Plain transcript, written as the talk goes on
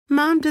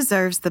Mom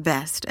deserves the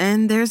best,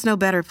 and there's no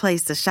better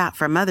place to shop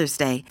for Mother's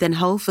Day than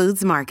Whole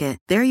Foods Market.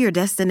 They're your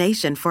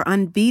destination for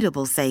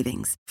unbeatable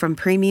savings, from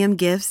premium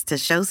gifts to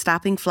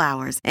show-stopping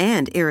flowers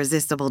and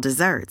irresistible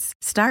desserts.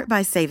 Start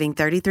by saving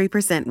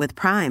 33% with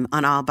Prime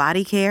on all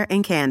body care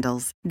and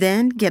candles.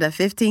 Then get a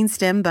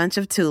 15-stem bunch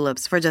of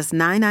tulips for just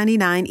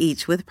 $9.99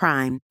 each with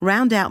Prime.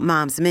 Round out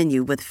Mom's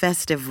menu with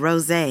festive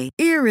rosé,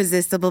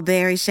 irresistible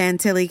berry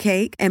chantilly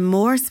cake, and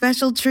more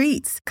special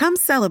treats. Come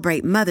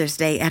celebrate Mother's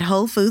Day at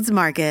Whole Foods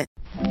Market.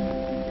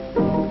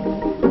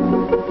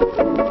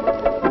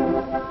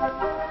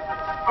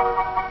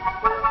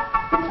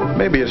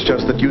 Maybe it's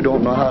just that you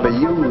don't know how to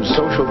use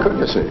social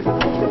courtesy.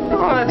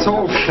 Oh, that's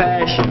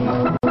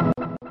old-fashioned.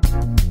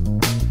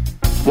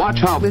 Watch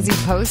how Lizzie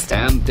Post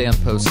and Dan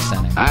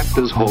Post-Senning act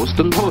as host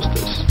and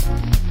hostess.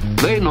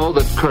 They know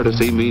that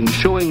courtesy means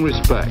showing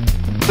respect,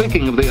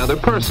 thinking of the other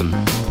person,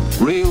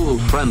 real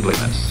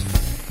friendliness.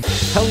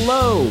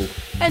 Hello!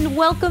 And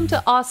welcome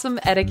to Awesome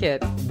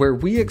Etiquette, where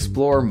we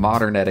explore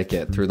modern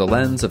etiquette through the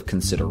lens of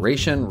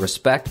consideration,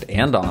 respect,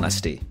 and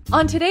honesty.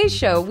 On today's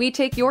show, we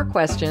take your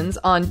questions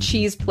on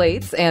cheese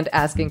plates and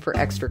asking for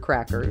extra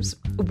crackers,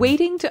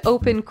 waiting to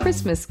open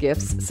Christmas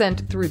gifts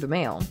sent through the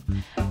mail,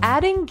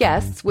 adding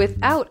guests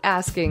without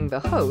asking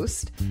the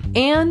host,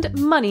 and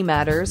money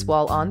matters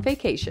while on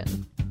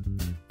vacation.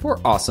 For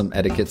Awesome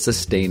Etiquette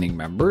sustaining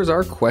members,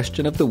 our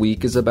question of the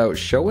week is about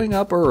showing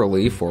up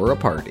early for a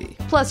party.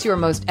 Plus your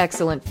most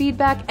excellent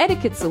feedback,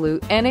 etiquette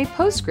salute, and a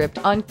postscript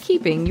on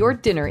keeping your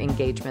dinner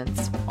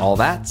engagements. All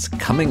that's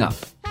coming up.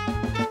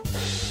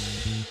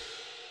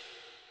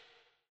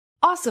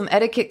 Awesome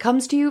Etiquette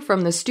comes to you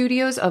from the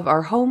studios of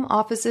our home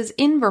offices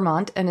in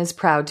Vermont and is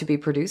proud to be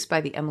produced by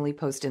the Emily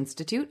Post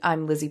Institute.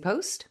 I'm Lizzie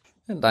Post.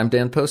 And I'm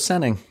Dan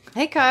Post-Senning.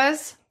 Hey,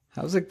 cuz.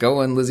 How's it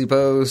going, Lizzie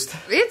Post?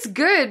 It's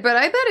good, but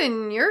I bet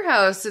in your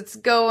house it's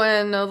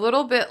going a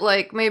little bit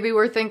like maybe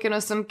we're thinking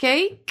of some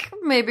cake,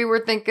 maybe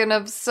we're thinking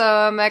of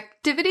some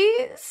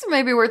activities,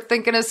 maybe we're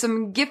thinking of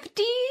some gifties.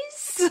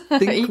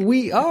 Think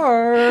we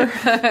are.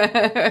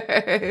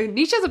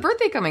 Nisha has a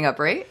birthday coming up,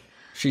 right?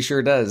 She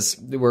sure does.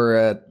 We're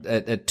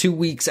at 2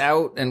 weeks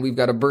out, and we've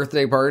got a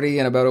birthday party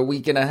in about a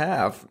week and a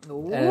half.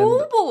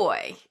 Oh,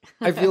 boy.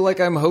 I feel like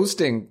I'm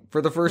hosting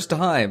for the first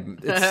time.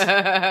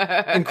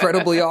 It's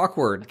incredibly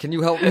awkward. Can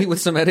you help me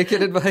with some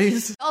etiquette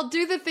advice? I'll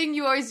do the thing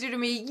you always do to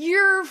me.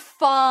 You're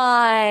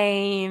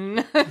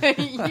fine.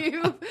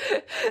 You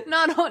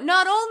not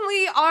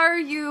only are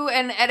you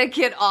an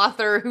etiquette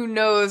author who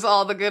knows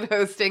all the good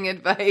hosting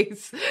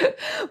advice,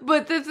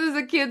 but this is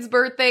a kid's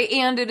birthday,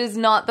 and it is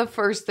not the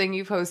first thing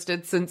you've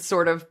hosted since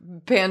sort of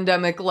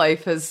pandemic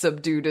life has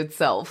subdued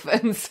itself.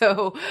 And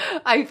so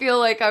I feel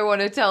like I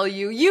want to tell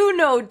you, you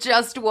know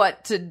just what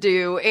to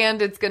do,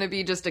 and it's going to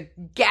be just a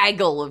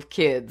gaggle of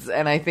kids,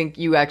 and I think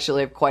you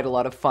actually have quite a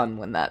lot of fun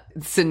when that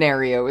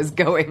scenario is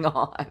going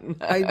on.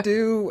 I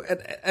do,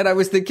 and I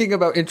was thinking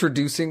about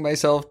introducing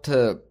myself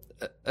to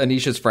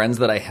Anisha's friends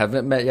that I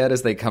haven't met yet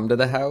as they come to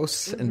the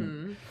house,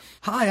 and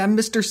hi, I'm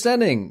Mr.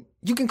 Senning.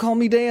 You can call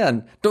me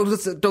Dan. Don't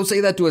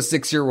say that to a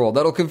 6-year-old.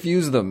 That'll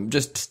confuse them.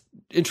 Just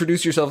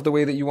introduce yourself the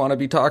way that you want to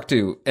be talked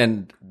to,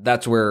 and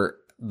that's where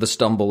the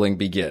stumbling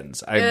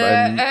begins.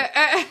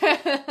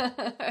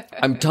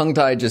 I'm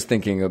tongue-tied just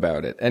thinking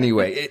about it.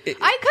 Anyway.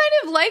 I kind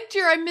of liked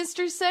your I'm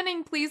Mr.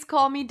 Senning, please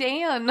call me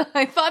Dan.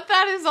 I thought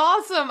that is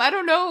awesome. I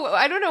don't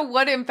know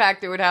what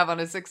impact it would have on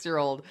a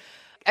 6-year-old.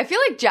 I feel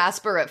like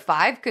Jasper at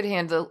 5 could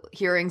handle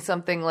hearing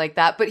something like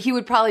that, but he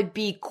would probably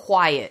be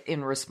quiet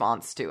in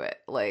response to it.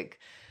 Like,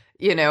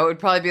 you know, it would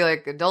probably be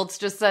like, adults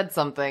just said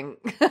something.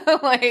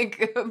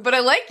 But I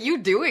like you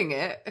doing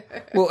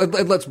it. Well,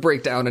 let's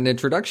break down an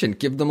introduction.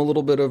 Give them a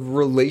little bit of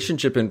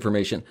relationship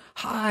information.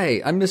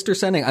 Hi, I'm Mr.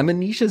 Senning. I'm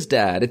Anisha's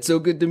dad. It's so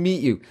good to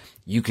meet you.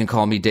 You can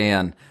call me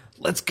Dan.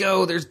 Let's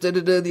go. There's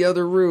the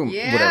other room.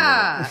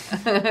 Yeah.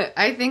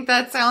 I think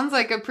that sounds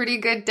like a pretty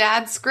good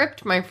dad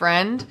script, my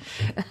friend.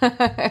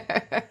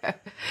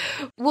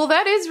 Well,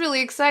 that is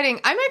really exciting.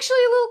 I'm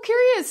actually a little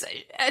curious.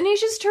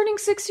 Anisha's turning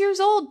 6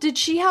 years old. Did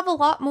she have a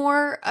lot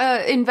more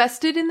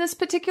invested in this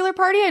particular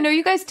party? I know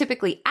you guys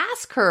typically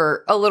ask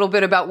her a little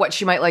bit about what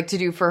she might like to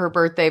do for her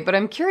birthday, but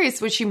I'm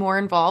curious, was she more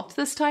involved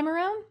this time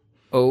around?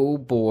 Oh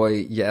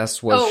boy,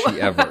 yes, was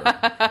she ever.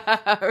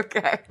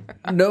 Okay.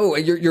 No,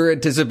 you're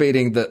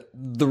anticipating the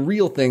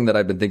real thing that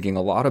I've been thinking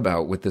a lot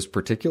about with this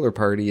particular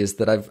party is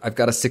that I've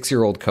got a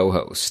 6-year-old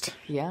co-host.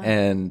 Yeah.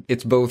 And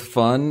it's both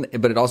fun,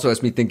 but it also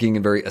has me thinking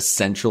in very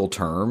essential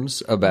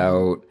terms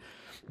about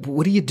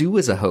what do you do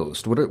as a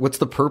host? What's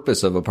the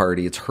purpose of a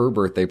party? It's her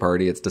birthday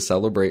party. It's to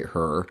celebrate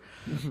her.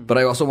 Mm-hmm. But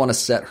I also want to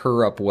set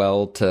her up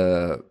well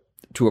to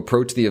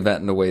approach the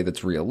event in a way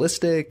that's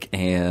realistic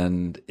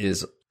and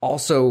is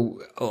also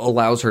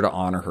allows her to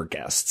honor her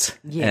guests.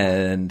 Yeah.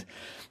 And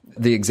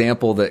the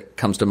example that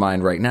comes to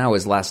mind right now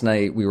is last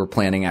night we were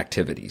planning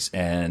activities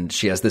and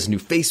she has this new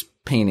face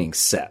painting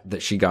set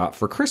that she got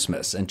for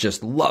Christmas and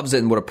just loves it.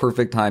 And what a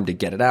perfect time to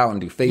get it out and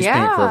do face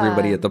paint for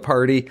everybody at the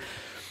party.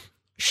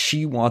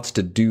 She wants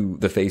to do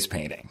the face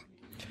painting.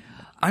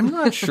 I'm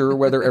not sure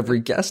whether every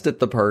guest at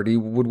the party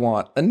would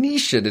want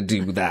Anisha to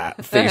do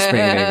that face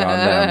painting on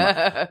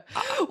them.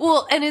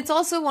 Well, and it's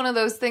also one of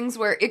those things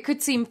where it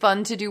could seem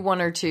fun to do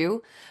one or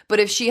two, but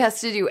if she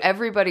has to do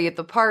everybody at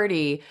the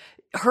party,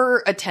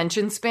 her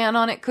attention span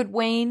on it could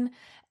wane.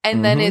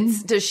 And then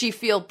does she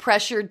feel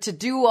pressured to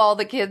do all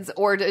the kids,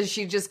 or is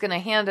she just going to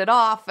hand it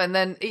off? And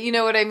then, you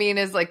know what I mean,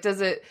 is like,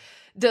 does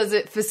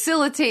it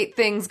facilitate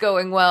things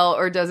going well,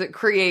 or does it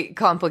create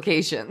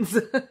complications?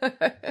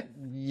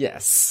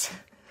 Yes.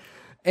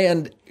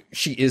 And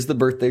she is the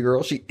birthday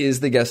girl. She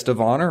is the guest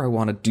of honor. I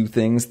want to do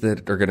things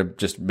that are going to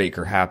just make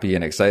her happy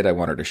and excited. I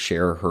want her to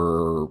share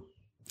her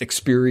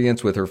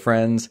experience with her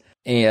friends.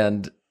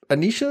 And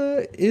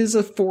Anisha is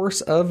a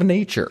force of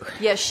nature.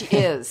 Yes, she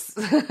is.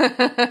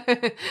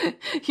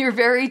 Your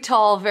very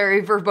tall,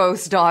 very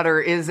verbose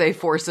daughter is a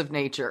force of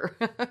nature.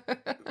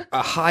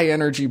 A high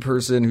energy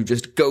person who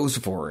just goes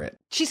for it.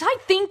 She's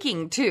high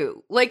thinking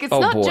too. Like, it's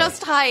not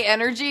just high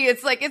energy.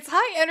 It's like, it's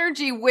high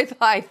energy with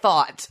high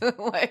thought.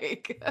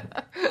 Like,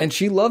 and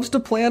she loves to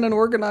plan and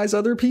organize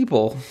other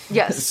people.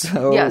 Yes.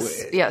 So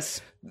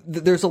yes.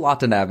 There's a lot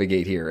to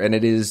navigate here, and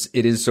it is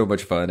so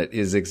much fun. It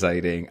is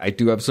exciting. I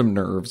do have some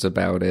nerves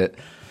about it.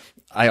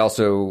 I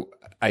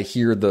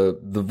hear the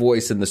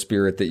voice and the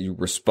spirit that you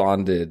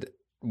responded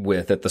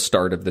with at the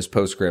start of this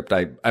postscript.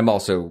 I'm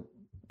also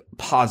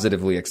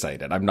positively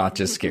excited. I'm not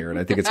just scared.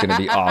 I think it's going to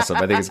be awesome.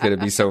 I think it's going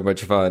to be so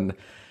much fun.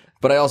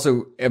 But I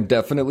also am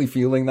definitely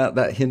feeling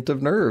that hint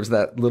of nerves,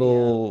 that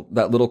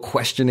little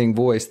questioning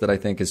voice that I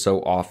think is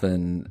so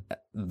often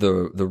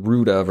the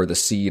root of, or the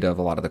seed of,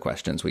 a lot of the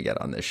questions we get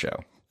on this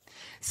show.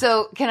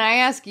 So can I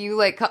ask you,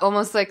 like,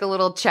 almost like a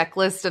little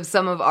checklist of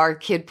some of our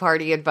kid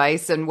party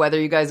advice and whether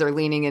you guys are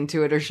leaning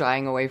into it or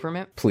shying away from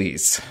it?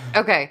 Please.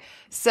 Okay.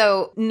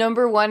 So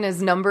number one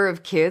is number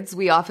of kids.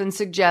 We often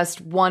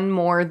suggest one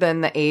more than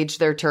the age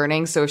they're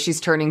turning. So if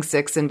she's turning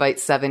 6, invite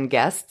 7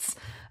 guests.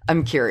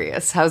 I'm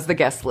curious. How's the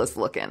guest list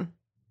looking?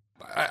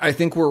 I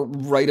think we're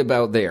right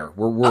about there.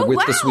 We're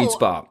with the sweet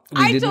spot.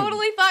 I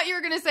totally thought you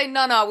were going to say,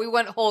 no, we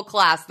went whole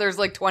class. There's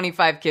like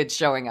 25 kids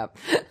showing up.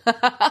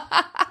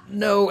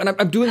 No, and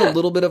I'm doing a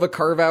little bit of a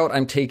carve out.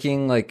 I'm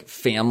taking like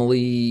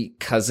family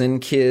cousin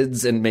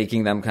kids and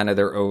making them kind of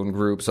their own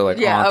group. So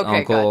like aunt,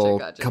 uncle,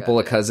 couple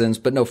of cousins.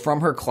 But no, from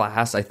her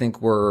class, I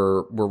think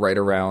we're right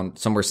around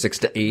somewhere 6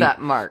 to 8.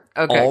 That mark.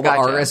 Okay, all the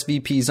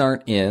RSVPs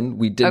aren't in.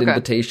 We did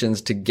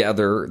invitations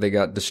together. They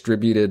got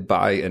distributed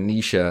by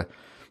Anisha.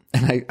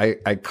 And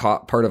I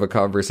caught part of a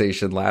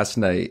conversation last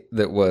night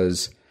that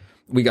was,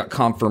 we got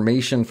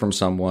confirmation from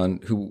someone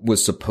who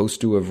was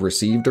supposed to have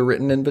received a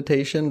written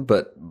invitation,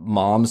 but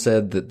mom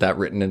said that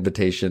written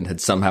invitation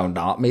had somehow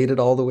not made it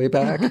all the way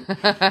back.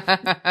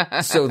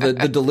 So the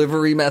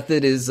delivery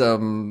method is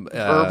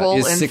verbal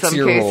is in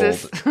 6-year-old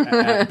some cases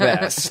at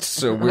best.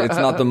 So it's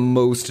not the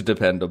most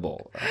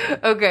dependable.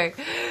 Okay.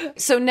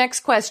 So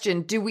next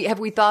question, have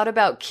we thought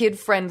about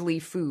kid-friendly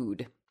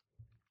food?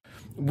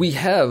 We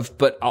have,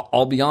 but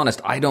I'll be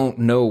honest, I don't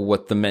know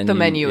what the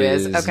menu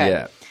is. Okay.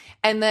 Yet.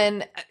 And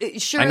then,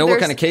 sure, I know what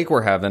kind of cake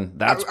we're having.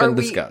 That's been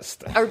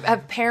discussed.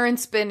 Have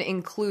parents been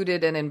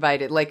included and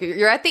invited? Like,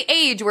 you're at the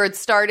age where it's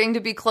starting to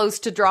be close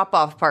to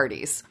drop-off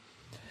parties.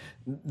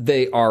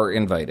 They are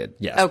invited.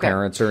 Yes, okay.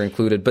 Parents are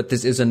included, but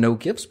this is a no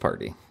gifts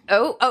party.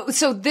 Oh,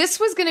 so this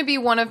was going to be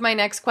one of my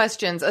next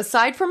questions.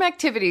 Aside from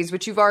activities,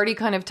 which you've already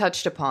kind of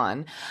touched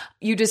upon,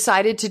 you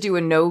decided to do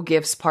a no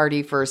gifts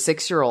party for a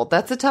 6-year-old.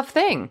 That's a tough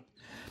thing.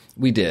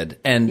 We did.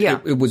 And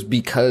it was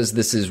because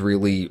this is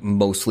really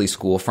mostly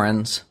school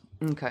friends.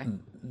 Okay.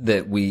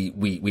 That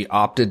we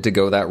opted to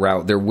go that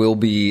route. There will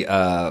be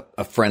a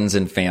friends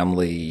and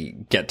family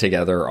get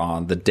together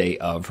on the day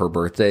of her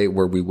birthday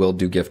where we will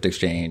do gift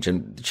exchange,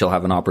 and she'll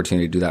have an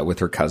opportunity to do that with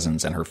her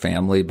cousins and her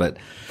family. But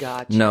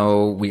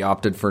no, we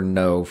opted for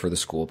the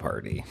school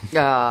party.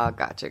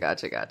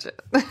 Gotcha.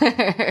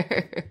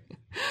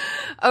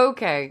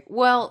 Okay.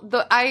 Well,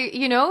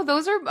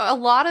 those are a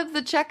lot of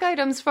the check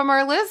items from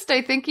our list.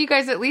 I think you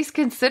guys at least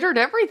considered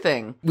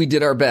everything. We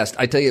did our best.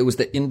 I tell you, it was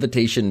the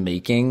invitation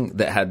making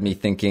that had me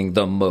thinking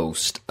the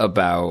most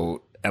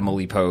about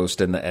Emily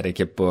Post and the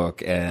etiquette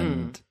book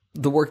and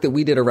the work that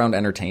we did around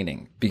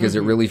entertaining, because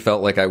it really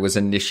felt like I was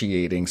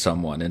initiating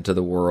someone into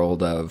the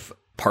world of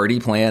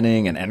party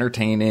planning and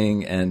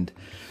entertaining and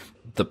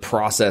the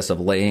process of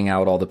laying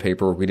out all the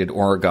paperwork. We did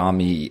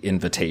origami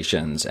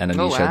invitations, and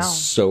Anisha had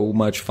so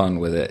much fun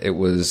with it. It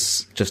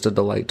was just a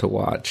delight to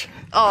watch.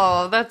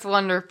 Oh, that's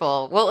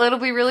wonderful. Well, it'll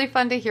be really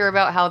fun to hear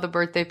about how the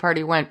birthday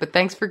party went, but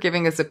thanks for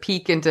giving us a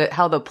peek into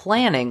how the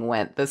planning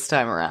went this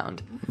time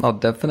around. I'll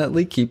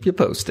definitely keep you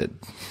posted.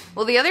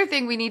 Well, the other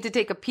thing we need to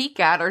take a peek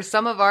at are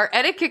some of our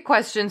etiquette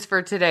questions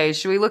for today.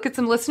 Should we look at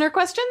some listener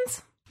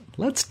questions?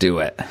 Let's do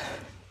it.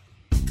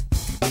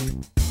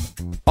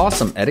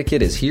 Awesome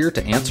Etiquette is here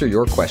to answer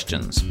your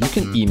questions. You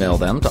can email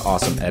them to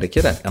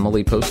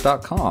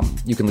awesomeetiquette@emilypost.com.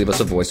 You can leave us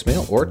a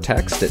voicemail or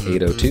text at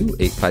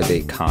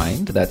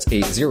 802-858-KIND. That's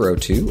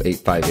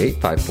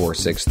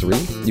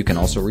 802-858-5463. You can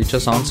also reach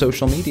us on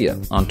social media.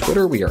 On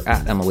Twitter, we are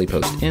at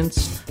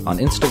EmilyPostInst. On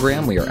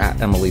Instagram, we are at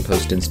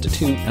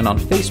EmilyPostInstitute. And on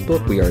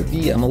Facebook, we are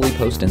The Emily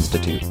Post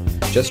Institute.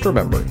 Just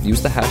remember,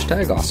 use the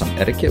hashtag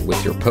AwesomeEtiquette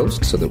with your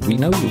post so that we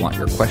know you want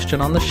your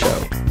question on the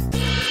show.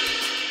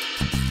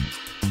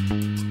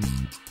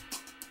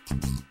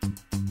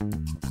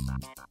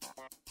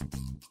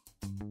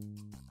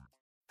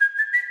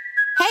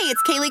 Hey,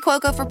 it's Kaylee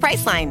Cuoco for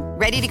Priceline.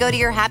 Ready to go to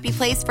your happy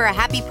place for a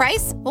happy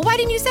price? Well, why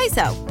didn't you say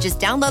so? Just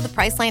download the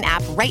Priceline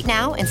app right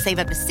now and save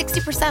up to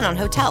 60% on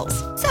hotels.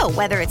 So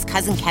whether it's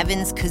Cousin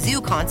Kevin's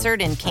Kazoo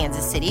Concert in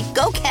Kansas City,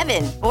 go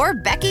Kevin, or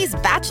Becky's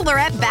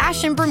Bachelorette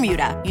Bash in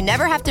Bermuda, you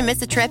never have to miss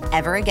a trip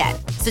ever again.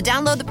 So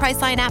download the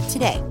Priceline app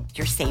today.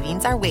 Your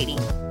savings are waiting.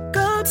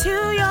 Go to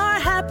your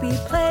happy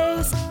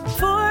place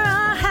for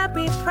a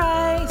happy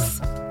price.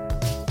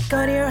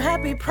 Go to your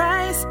happy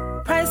price,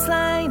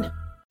 Priceline.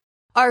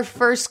 Our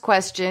first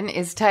question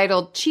is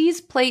titled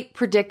Cheese Plate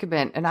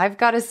Predicament, and I've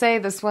got to say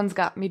this one's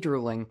got me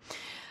drooling.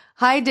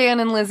 Hi, Dan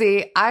and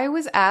Lizzie. I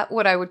was at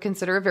what I would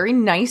consider a very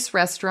nice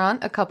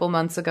restaurant a couple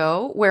months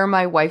ago where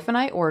my wife and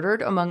I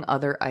ordered, among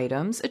other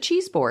items, a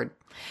cheese board.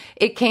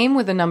 It came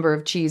with a number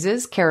of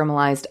cheeses,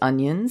 caramelized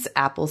onions,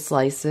 apple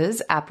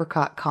slices,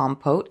 apricot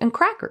compote, and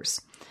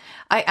crackers.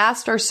 I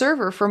asked our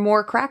server for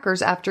more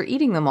crackers after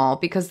eating them all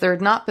because there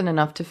had not been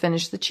enough to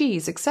finish the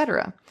cheese,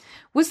 etc.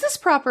 Was this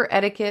proper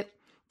etiquette?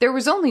 There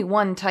was only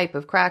one type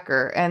of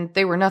cracker, and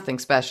they were nothing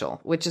special,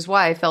 which is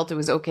why I felt it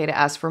was okay to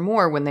ask for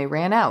more when they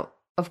ran out.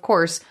 Of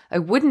course, I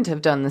wouldn't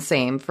have done the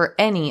same for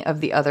any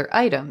of the other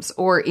items,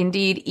 or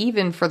indeed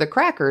even for the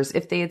crackers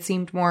if they had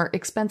seemed more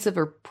expensive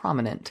or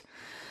prominent.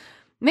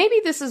 Maybe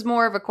this is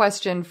more of a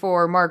question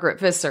for Margaret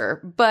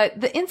Visser,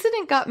 but the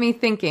incident got me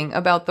thinking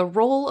about the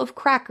role of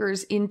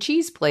crackers in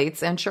cheese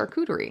plates and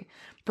charcuterie.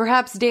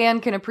 Perhaps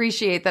Dan can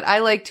appreciate that I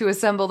like to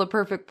assemble the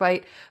perfect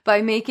bite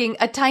by making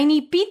a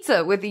tiny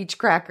pizza with each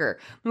cracker,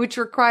 which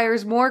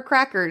requires more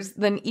crackers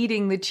than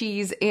eating the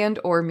cheese and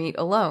or meat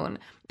alone,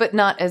 but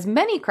not as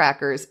many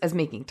crackers as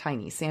making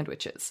tiny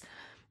sandwiches.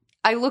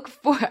 I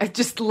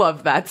just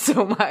love that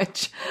so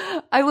much.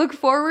 I look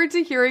forward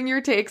to hearing your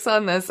takes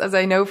on this, as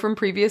I know from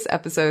previous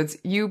episodes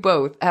you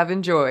both have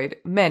enjoyed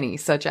many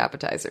such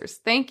appetizers.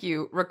 Thank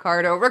you,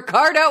 Ricardo.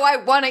 Ricardo, I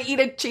want to eat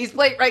a cheese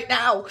plate right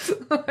now.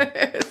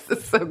 This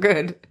is so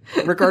good.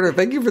 Ricardo,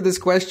 thank you for this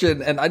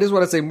question. And I just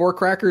want to say more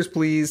crackers,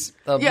 please.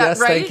 Yes,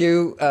 right? Thank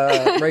you.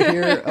 Right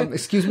here.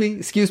 Excuse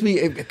me.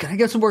 Can I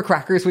get some more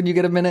crackers when you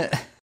get a minute?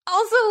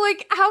 Also,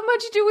 how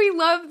much do we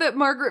love that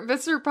Margaret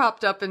Visser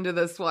popped up into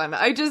this one?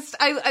 I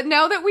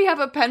now that we have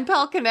a pen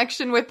pal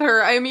connection with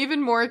her, I am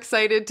even more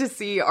excited to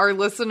see our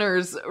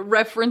listeners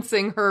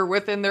referencing her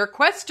within their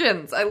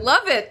questions. I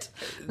love it.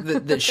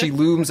 That she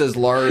looms as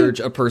large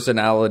a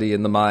personality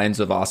in the minds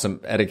of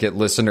Awesome Etiquette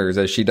listeners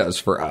as she does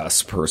for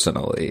us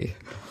personally.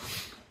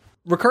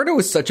 Ricardo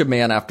is such a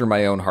man after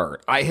my own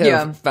heart. I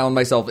have found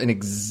myself in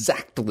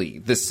exactly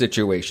this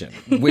situation,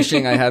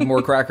 wishing I had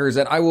more crackers,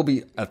 and I will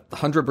be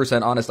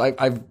 100% honest,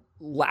 I've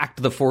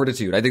lacked the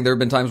fortitude. I think there have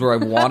been times where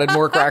I've wanted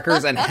more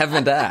crackers and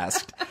haven't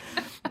asked.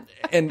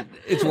 And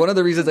it's one of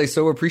the reasons I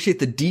so appreciate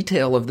the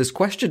detail of this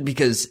question,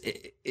 because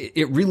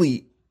it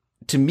really,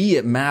 to me,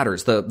 it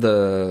matters.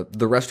 The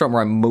restaurant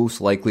where I'm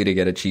most likely to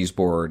get a cheese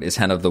board is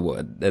Hen of the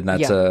Wood, and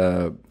that's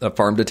a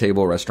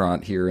farm-to-table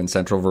restaurant here in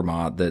central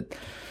Vermont that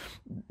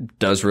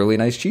does really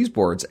nice cheese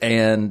boards,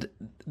 and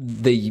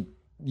they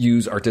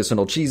use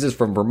artisanal cheeses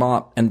from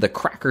Vermont, and the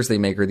crackers they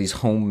make are these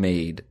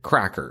homemade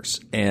crackers,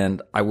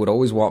 and I would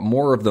always want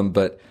more of them,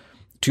 but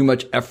too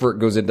much effort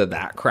goes into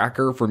that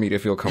cracker for me to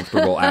feel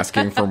comfortable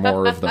asking for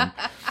more of them.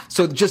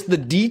 So just the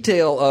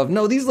detail of,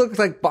 no, these look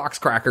like box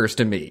crackers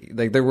to me.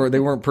 They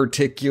weren't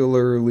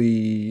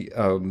particularly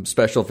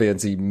special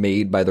fancy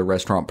made by the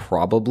restaurant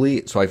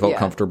probably, so I felt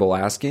comfortable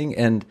asking,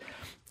 and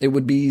it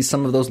would be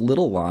some of those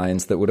little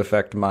lines that would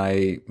affect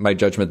my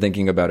judgment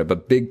thinking about it.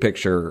 But big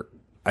picture,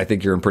 I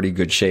think you're in pretty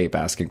good shape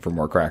asking for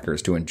more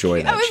crackers to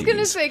enjoy that cheese. I was going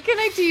to say, can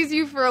I tease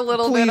you for a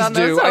little Please bit on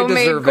do. those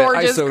homemade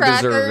gorgeous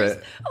crackers? Deserve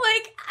it.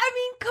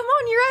 Come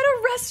on, you're at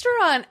a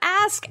restaurant.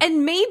 Ask,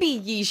 and maybe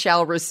ye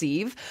shall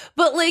receive.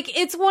 But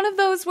it's one of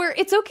those where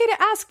it's okay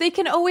to ask. They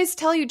can always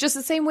tell you, just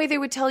the same way they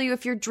would tell you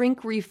if your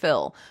drink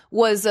refill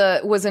was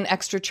an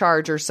extra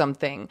charge or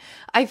something.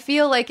 I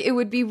feel like it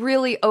would be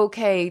really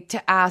okay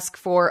to ask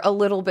for a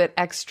little bit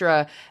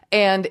extra.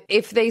 And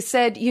if they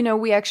said,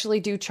 we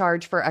actually do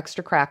charge for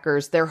extra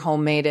crackers, they're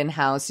homemade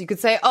in-house, you could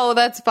say, oh,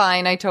 that's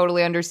fine, I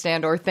totally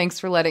understand, or thanks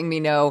for letting me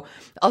know,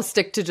 I'll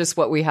stick to just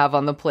what we have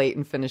on the plate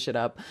and finish it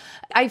up.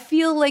 I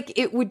feel like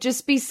it would just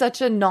just be such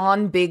a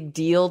non-big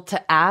deal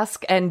to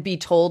ask and be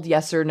told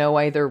yes or no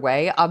either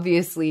way.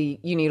 Obviously,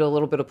 you need a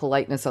little bit of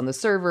politeness on the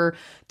server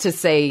to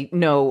say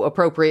no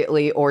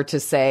appropriately or to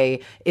say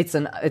it's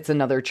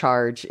another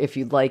charge if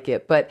you'd like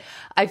it. But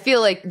I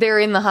feel like they're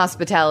in the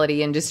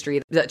hospitality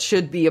industry. That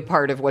should be a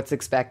part of what's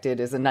expected,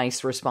 is a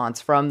nice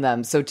response from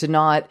them. So to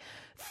not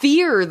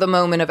fear the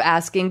moment of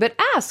asking, but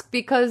ask,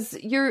 because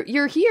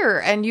you're here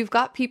and you've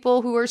got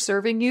people who are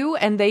serving you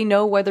and they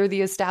know whether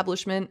the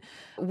establishment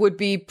would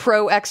be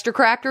pro extra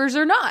crackers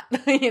or not.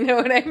 You know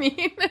what I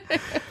mean?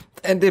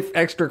 And if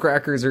extra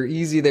crackers are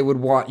easy, they would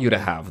want you to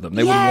have them.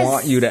 They Yes. would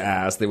want you to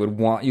ask. They would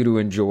want you to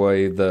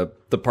enjoy the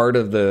part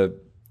of the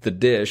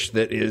dish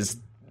that is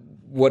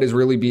what is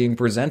really being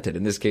presented.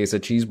 In this case, a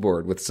cheese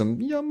board with some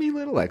yummy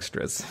little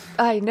extras.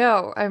 I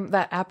know.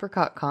 That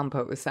apricot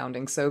compote is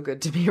sounding so good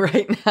to me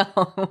right now.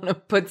 I want to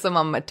put some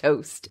on my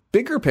toast.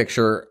 Bigger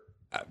picture,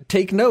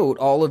 take note,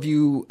 all of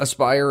you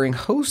aspiring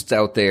hosts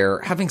out there,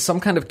 having some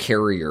kind of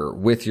carrier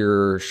with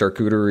your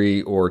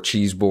charcuterie or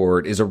cheese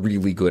board is a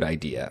really good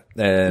idea.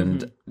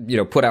 And,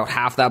 put out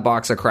half that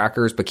box of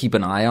crackers, but keep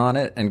an eye on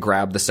it and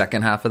grab the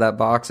second half of that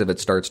box if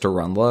it starts to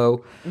run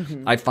low.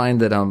 I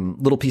find that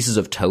little pieces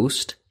of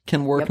toast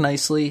can work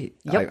nicely.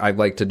 I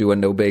like to do a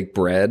no-bake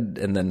bread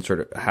and then sort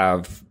of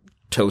have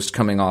toast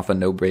coming off a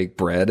no-bake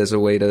bread as a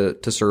way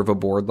to serve a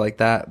board like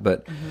that.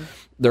 But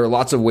there are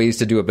lots of ways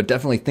to do it, but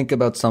definitely think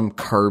about some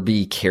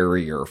carby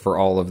carrier for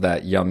all of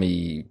that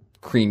yummy,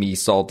 creamy,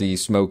 salty,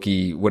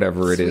 smoky,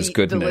 whatever it is, Sweet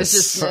goodness.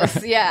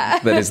 deliciousness. Yeah.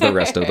 That is the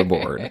rest of the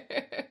board.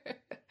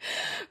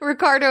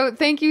 Ricardo,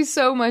 thank you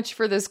so much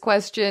for this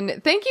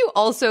question. Thank you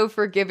also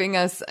for giving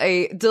us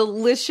a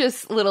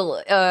delicious little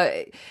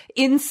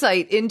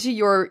insight into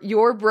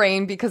your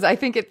brain, because I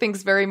think it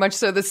thinks very much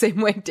so the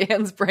same way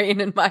Dan's brain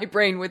and my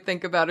brain would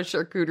think about a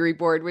charcuterie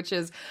board, which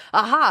is,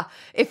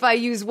 if I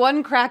use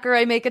one cracker,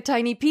 I make a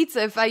tiny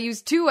pizza. If I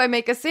use two, I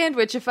make a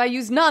sandwich. If I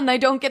use none, I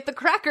don't get the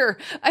cracker.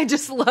 I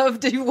just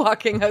loved you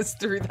walking us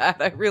through that.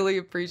 I really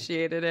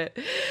appreciated it.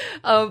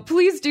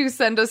 Please do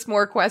send us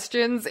more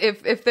questions.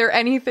 If they're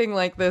anything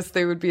like this,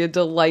 they would be a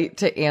delight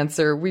to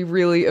answer. We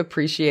really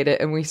appreciate it,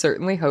 and we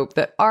certainly hope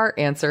that our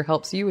answer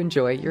helps you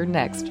enjoy your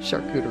next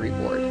charcuterie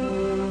board.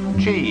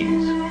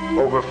 Cheese.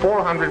 Over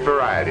 400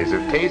 varieties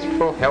of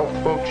tasteful,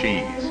 healthful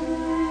cheese.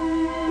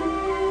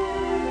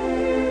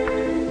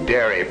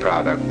 Dairy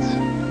products.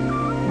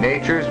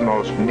 Nature's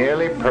most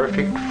nearly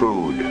perfect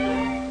food.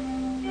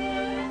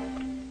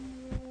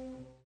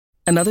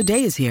 Another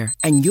day is here,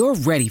 and you're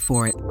ready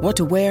for it. What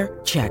to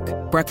wear? Check.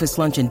 Breakfast,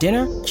 lunch, and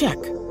dinner? Check.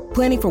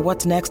 Planning for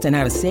what's next and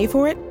how to save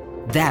for it?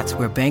 That's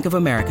where Bank of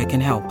America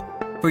can help.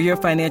 For your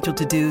financial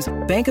to-dos,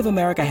 Bank of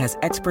America has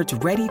experts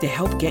ready to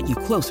help get you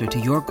closer to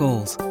your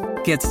goals.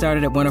 Get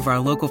started at one of our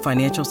local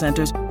financial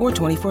centers or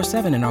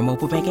 24/7 in our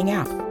mobile banking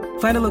app.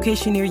 Find a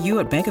location near you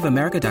at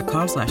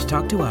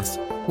bankofamerica.com/talktous.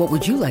 What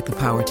would you like the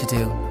power to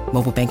do?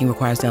 Mobile banking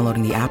requires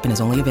downloading the app and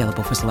is only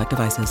available for select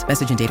devices.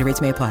 Message and data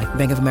rates may apply.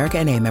 Bank of America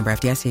N.A., member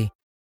FDIC.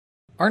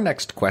 Our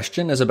next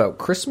question is about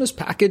Christmas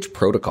package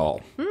protocol.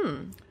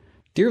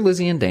 Dear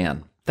Lizzie and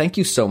Dan, thank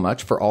you so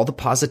much for all the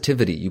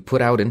positivity you put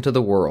out into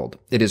the world.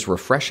 It is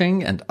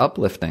refreshing and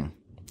uplifting.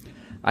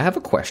 I have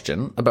a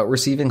question about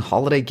receiving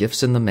holiday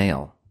gifts in the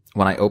mail.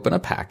 When I open a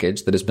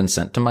package that has been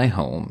sent to my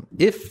home,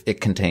 if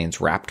it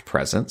contains wrapped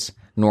presents,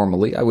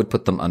 normally I would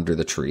put them under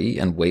the tree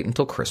and wait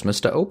until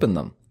Christmas to open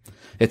them.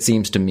 It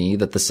seems to me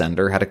that the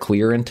sender had a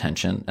clear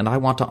intention, and I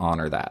want to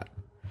honor that.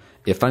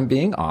 If I'm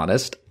being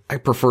honest, I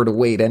prefer to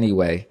wait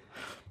anyway.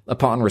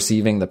 Upon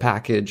receiving the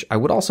package, I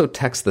would also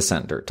text the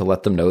sender to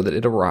let them know that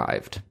it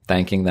arrived,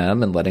 thanking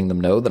them and letting them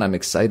know that I'm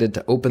excited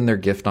to open their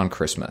gift on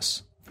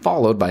Christmas,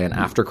 followed by an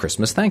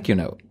after-Christmas thank you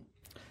note.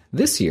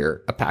 This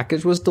year, a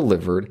package was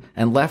delivered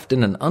and left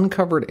in an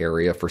uncovered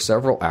area for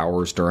several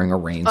hours during a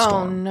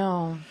rainstorm. Oh,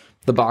 no.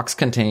 The box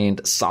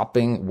contained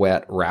sopping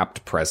wet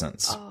wrapped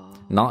presents.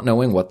 Not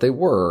knowing what they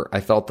were,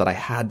 I felt that I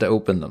had to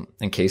open them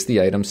in case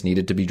the items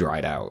needed to be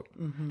dried out.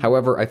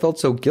 However, I felt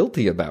so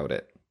guilty about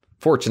it.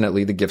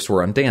 Fortunately, the gifts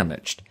were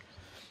undamaged.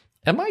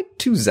 Am I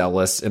too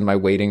zealous in my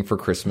waiting for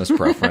Christmas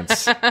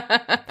preference?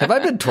 Have I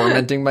been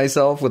tormenting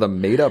myself with a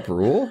made-up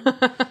rule?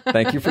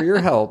 Thank you for your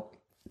help.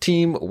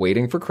 Team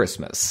Waiting for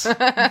Christmas.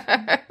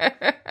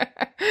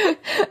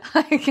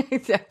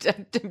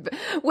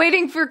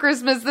 Waiting for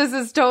Christmas. This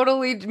is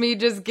totally me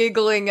just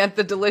giggling at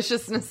the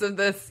deliciousness of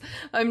this.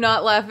 I'm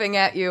not laughing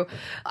at you.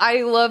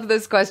 I love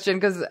this question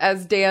because,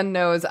 as Dan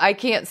knows, I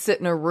can't sit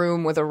in a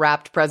room with a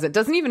wrapped present. It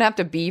doesn't even have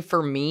to be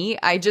for me.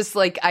 I just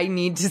I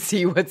need to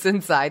see what's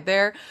inside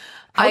there.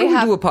 How do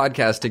we do a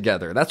podcast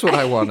together? That's what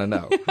I want to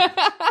know.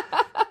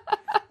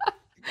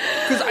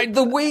 Because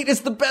the wait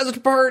is the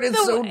best part. It's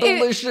so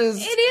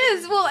delicious. It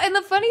is. Well, and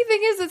the funny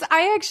thing is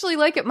I actually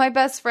like it. My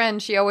best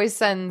friend, she always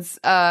sends,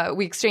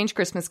 we exchange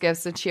Christmas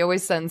gifts, and she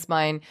always sends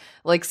mine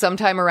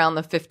sometime around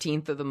the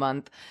 15th of the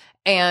month.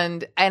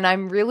 And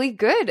I'm really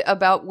good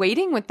about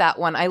waiting with that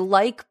one. I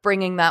like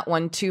bringing that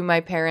one to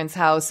my parents'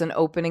 house and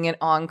opening it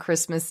on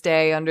Christmas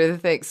Day under the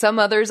thing. Some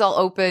others I'll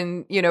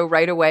open,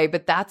 right away,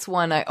 but that's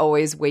one I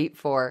always wait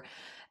for.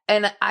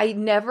 And I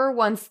never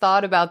once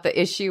thought about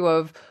the issue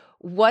of,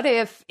 what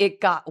if it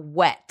got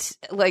wet?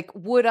 Like,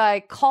 would I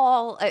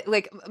call,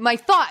 like, my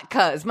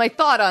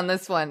thought on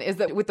this one is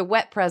that with the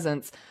wet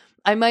presents,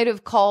 I might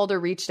have called or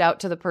reached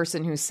out to the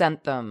person who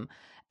sent them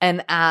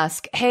and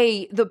ask,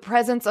 hey, the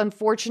presents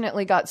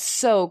unfortunately got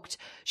soaked.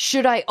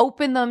 Should I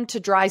open them to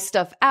dry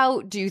stuff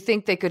out? Do you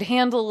think they could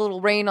handle a little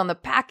rain on the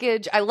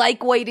package? I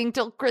like waiting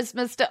till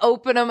Christmas to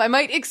open them. I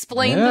might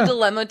explain the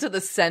dilemma to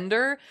the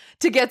sender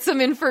to get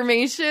some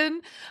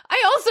information.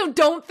 I also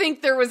don't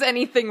think there was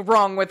anything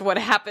wrong with what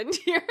happened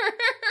here.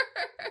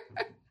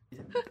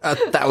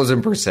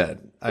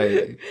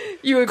 1,000%.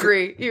 You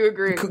agree.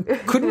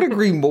 Couldn't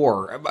agree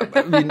more.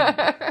 I mean,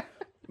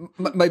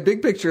 my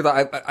big picture,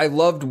 that I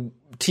loved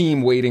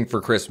Team Waiting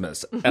for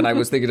Christmas, and I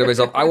was thinking to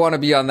myself, I want to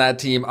be on that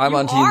team. I'm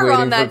on Team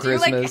Waiting for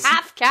Christmas. You're like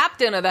half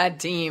captain of that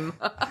team.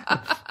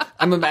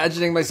 I'm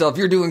imagining myself,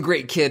 you're doing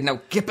great, kid. Now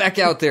get back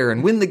out there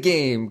and win the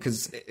game,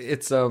 because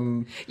it's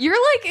You're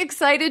like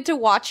excited to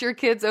watch your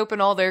kids open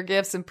all their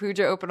gifts and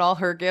Pooja open all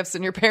her gifts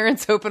and your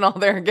parents open all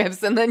their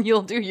gifts, and then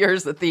you'll do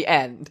yours at the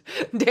end.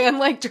 Dan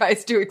like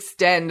tries to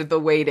extend the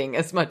waiting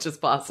as much as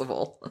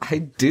possible. I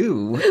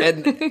do,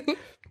 and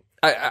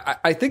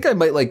I think I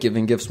might like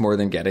giving gifts more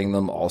than getting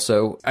them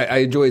also. I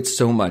enjoy it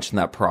so much in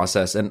that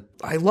process, and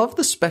I love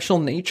the special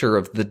nature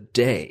of the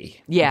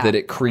day that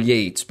it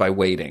creates by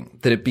waiting,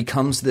 that it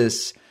becomes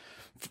this,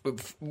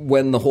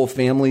 when the whole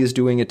family is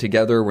doing it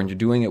together, when you're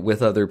doing it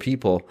with other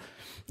people,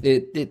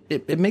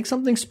 it makes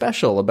something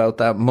special about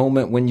that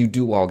moment when you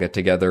do all get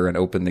together and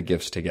open the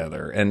gifts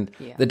together. And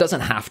it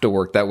doesn't have to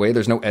work that way.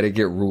 There's no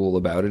etiquette rule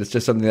about it. It's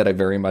just something that I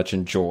very much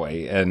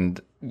enjoy. And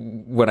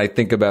when I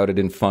think about it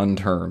in fun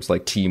terms,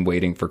 like Team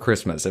Waiting for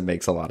Christmas, it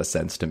makes a lot of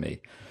sense to me.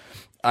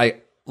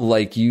 I,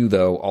 like you,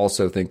 though,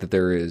 also think that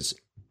there is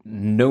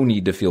no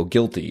need to feel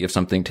guilty if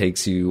something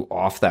takes you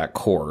off that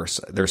course.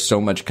 There's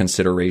so much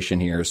consideration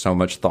here, so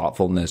much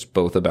thoughtfulness,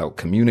 both about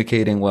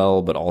communicating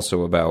well, but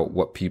also about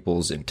what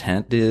people's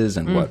intent is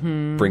and what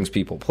brings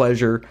people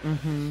pleasure.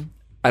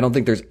 I don't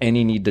think there's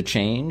any need to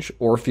change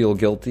or feel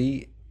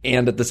guilty.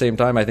 And at the same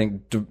time, I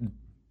think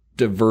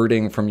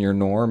diverting from your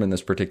norm in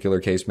this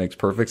particular case makes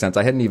perfect sense.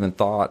 I hadn't even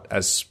thought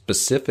as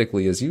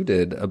specifically as you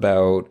did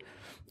about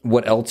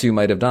what else you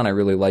might have done. I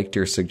really liked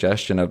your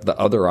suggestion of the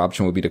other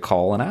option would be to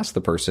call and ask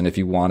the person if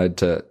you wanted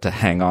to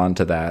hang on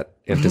to that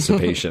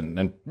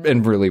anticipation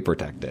and really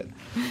protect it.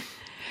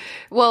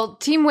 Well,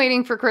 Team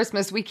Waiting for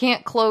Christmas, we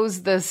can't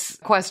close this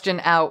question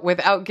out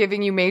without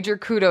giving you major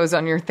kudos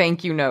on your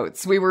thank you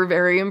notes. We were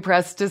very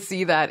impressed to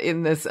see that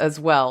in this as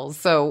well.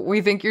 So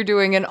we think you're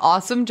doing an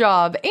awesome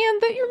job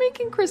and that you're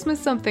making Christmas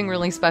something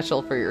really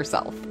special for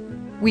yourself.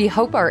 We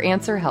hope our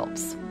answer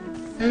helps.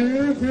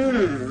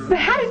 But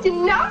how did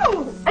you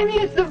know? I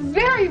mean, it's the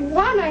very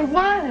one I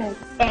wanted.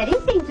 Eddie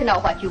seemed to know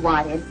what you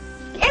wanted.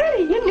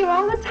 Eddie, you knew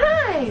all the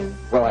time.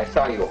 Well, I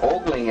saw you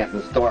ogling it in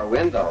the store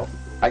window.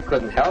 I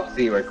couldn't help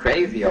see you were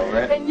crazy over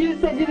it. And you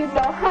said you didn't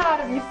know how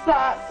to be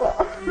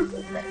thoughtful.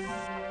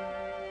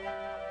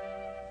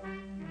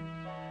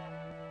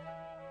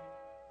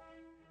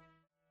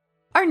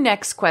 Our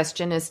next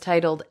question is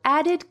titled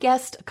Added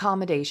Guest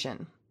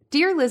Accommodation.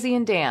 Dear Lizzie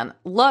and Dan,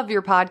 love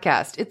your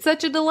podcast. It's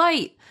such a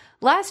delight.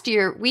 Last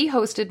year, we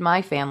hosted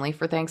my family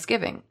for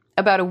Thanksgiving.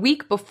 About a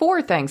week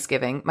before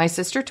Thanksgiving, my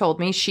sister told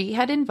me she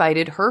had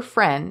invited her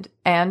friend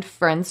and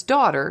friend's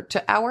daughter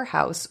to our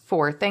house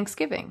for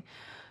Thanksgiving.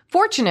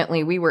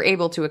 Fortunately, we were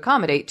able to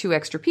accommodate 2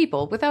 extra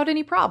people without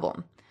any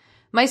problem.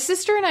 My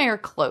sister and I are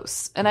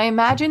close, and I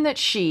imagine that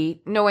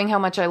she, knowing how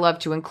much I love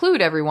to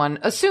include everyone,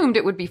 assumed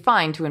it would be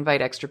fine to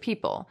invite extra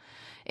people.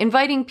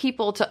 Inviting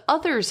people to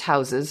others'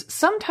 houses,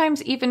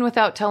 sometimes even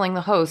without telling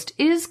the host,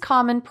 is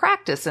common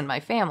practice in my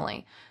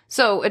family.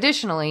 So,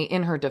 additionally,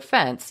 in her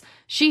defense,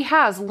 she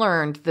has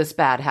learned this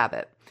bad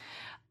habit.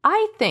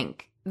 I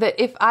think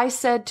that if I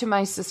said to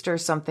my sister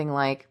something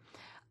like,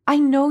 I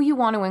know you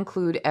want to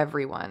include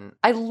everyone.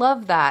 I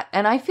love that,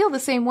 and I feel the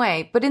same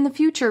way, but in the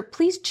future,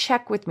 please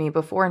check with me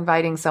before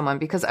inviting someone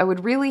because I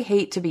would really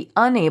hate to be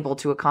unable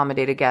to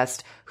accommodate a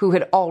guest who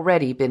had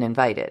already been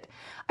invited.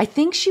 I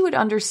think she would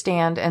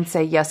understand and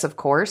say yes, of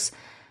course.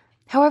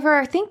 However,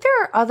 I think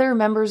there are other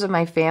members of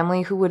my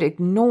family who would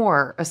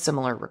ignore a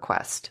similar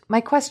request. My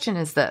question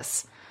is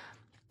this.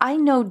 I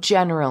know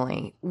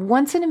generally,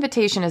 once an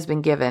invitation has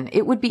been given,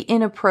 it would be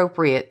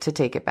inappropriate to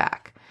take it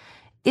back.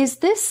 Is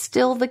this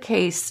still the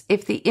case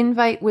if the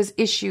invite was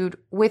issued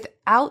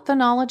without the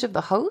knowledge of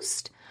the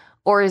host?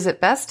 Or is it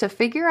best to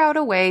figure out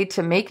a way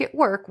to make it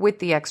work with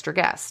the extra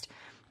guest?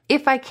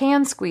 If I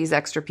can squeeze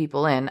extra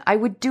people in, I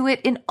would do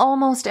it in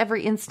almost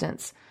every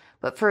instance.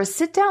 But for a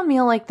sit-down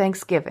meal like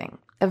Thanksgiving,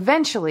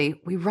 eventually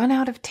we run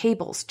out of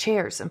tables,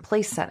 chairs, and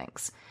place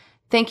settings.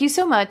 Thank you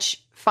so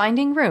much.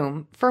 Finding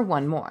room for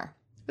one more.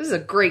 This is a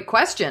great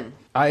question.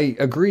 I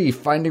agree.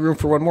 Finding room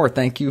for one more.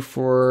 Thank you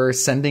for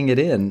sending it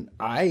in.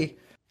 I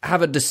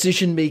have a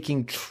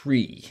decision-making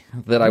tree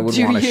that I would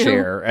want to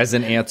share as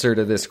an answer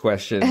to this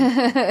question.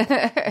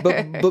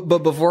 but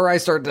before I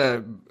start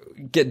to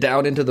get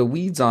down into the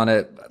weeds on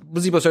it,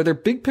 Lizzie, are there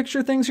big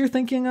picture things you're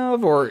thinking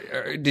of, or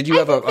did you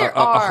have a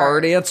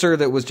hard answer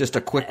that was just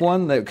a quick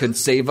one that could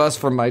save us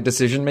from my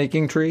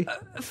decision-making tree?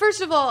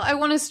 First of all, I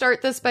want to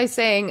start this by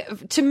saying,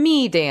 to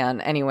me,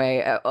 Dan,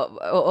 anyway,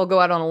 I'll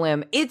go out on a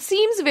limb. It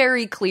seems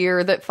very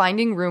clear that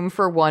finding room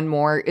for one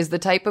more is the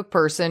type of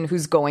person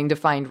who's going to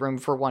find room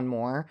for one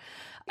more.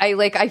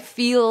 I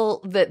feel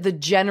that the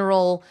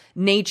general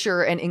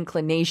nature and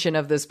inclination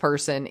of this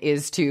person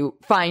is to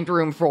find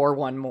room for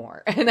one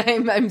more.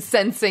 And I'm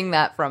sensing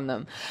that from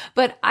them.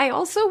 But I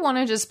also want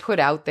to just put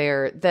out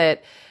there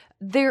that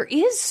there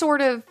is sort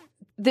of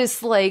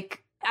this,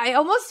 like, I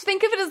almost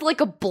think of it as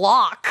like a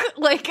block.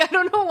 Like, I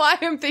don't know why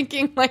I'm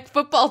thinking like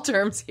football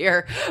terms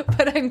here,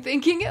 but I'm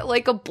thinking it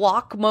like a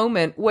block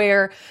moment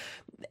where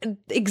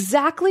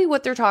exactly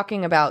what they're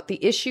talking about,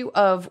 the issue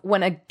of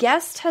when a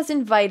guest has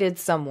invited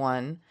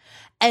someone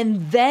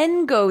and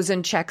then goes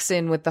and checks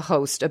in with the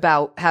host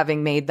about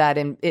having made that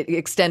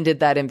extended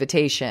that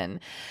invitation.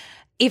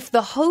 If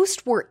the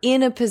host were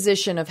in a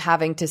position of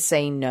having to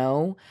say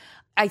no,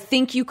 I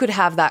think you could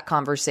have that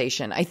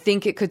conversation. I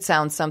think it could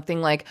sound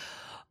something like,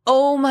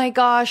 oh my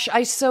gosh,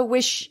 I so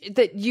wish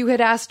that you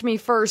had asked me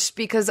first,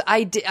 because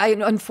I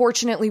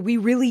unfortunately, we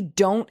really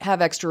don't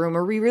have extra room,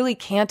 or we really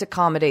can't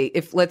accommodate.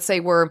 If, let's say,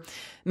 we're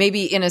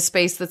maybe in a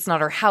space that's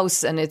not our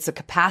house and it's a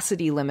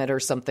capacity limit or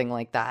something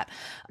like that.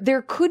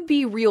 There could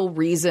be real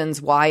reasons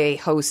why a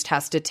host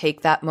has to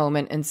take that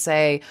moment and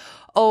say,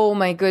 oh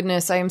my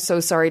goodness, I am so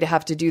sorry to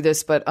have to do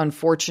this, but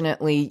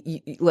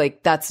unfortunately,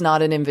 like, that's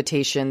not an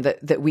invitation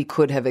that we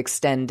could have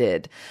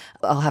extended.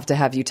 I'll have to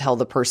have you tell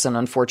the person,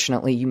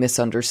 unfortunately, you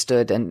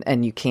misunderstood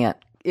and you can't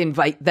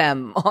invite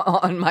them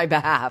on my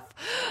behalf.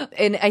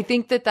 And I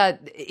think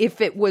that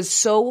if it was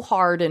so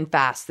hard and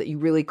fast that you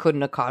really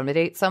couldn't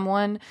accommodate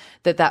someone,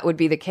 that would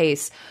be the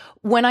case.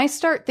 When I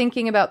start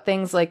thinking about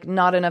things like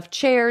not enough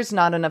chairs,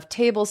 not enough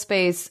table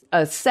space,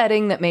 a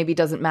setting that maybe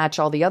doesn't match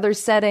all the other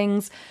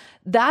settings,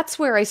 that's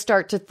where I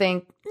start to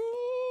think,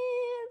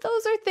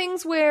 those are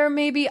things where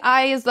maybe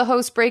I, as the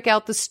host, break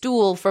out the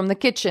stool from the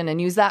kitchen and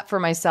use that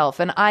for myself.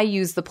 And I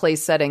use the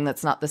place setting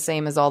that's not the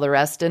same as all the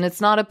rest. And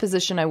it's not a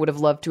position I would have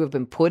loved to have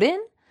been put in.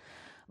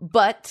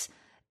 But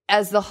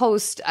as the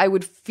host, I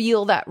would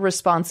feel that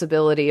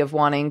responsibility of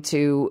wanting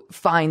to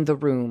find the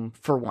room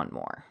for one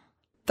more.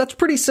 That's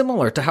pretty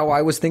similar to how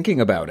I was thinking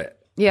about it.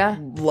 Yeah.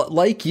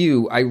 Like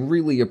you, I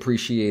really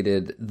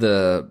appreciated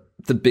the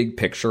big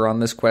picture on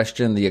this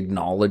question, the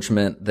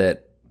acknowledgement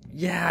that,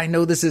 yeah, I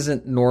know this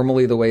isn't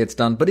normally the way it's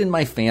done, but in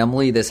my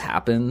family, this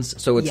happens.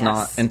 So it's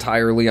not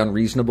entirely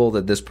unreasonable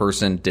that this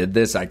person did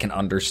this. I can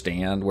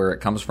understand where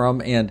it comes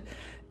from and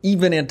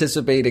even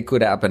anticipate it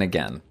could happen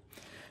again.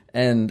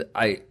 And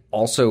I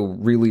also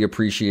really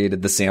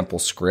appreciated the sample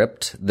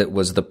script that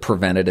was the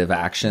preventative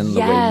action,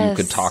 the way you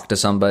could talk to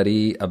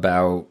somebody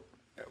about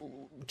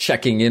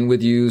checking in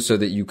with you so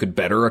that you could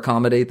better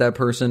accommodate that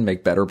person,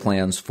 make better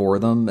plans for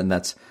them. And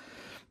that's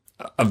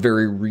a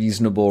very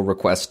reasonable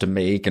request to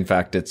make. In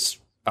fact, it's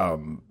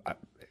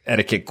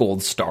etiquette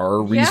gold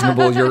star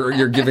reasonable. Yeah.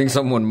 You're giving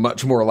someone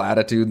much more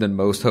latitude than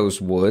most hosts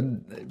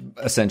would,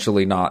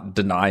 essentially not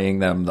denying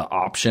them the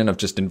option of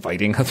just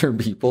inviting other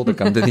people to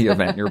come to the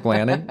event you're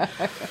planning.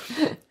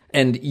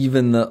 And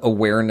even the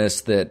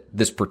awareness that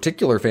this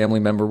particular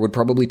family member would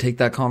probably take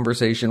that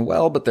conversation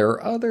well, but there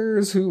are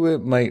others who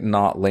it might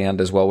not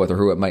land as well with, or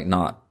who it might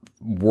not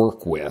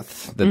work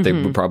with, that they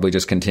would probably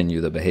just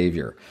continue the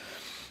behavior.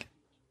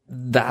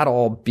 That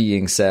all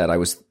being said, I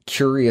was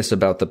curious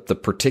about the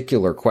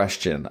particular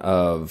question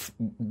of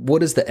what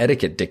does the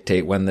etiquette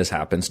dictate when this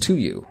happens to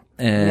you?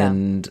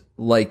 And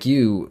like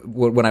you,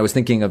 when I was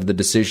thinking of the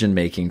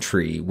decision-making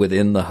tree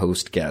within the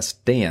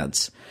host-guest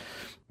dance,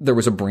 there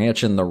was a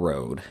branch in the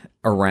road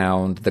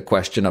around the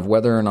question of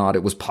whether or not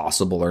it was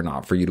possible or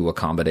not for you to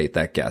accommodate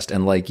that guest.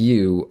 And like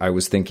you, I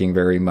was thinking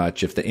very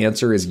much, if the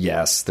answer is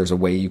yes, there's a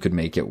way you could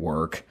make it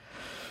work.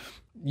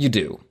 You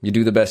do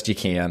the best you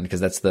can, because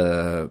that's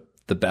the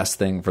best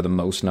thing for the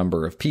most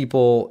number of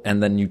people.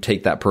 And then you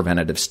take that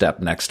preventative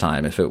step next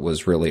time if it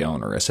was really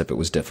onerous, if it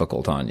was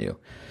difficult on you.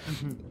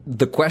 Mm-hmm.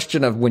 The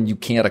question of when you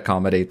can't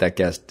accommodate that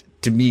guest,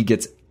 to me,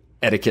 gets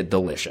etiquette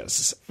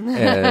delicious.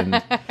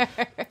 And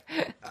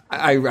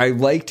I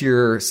liked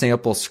your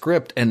sample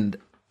script, and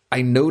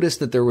I noticed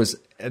that there was,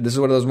 this is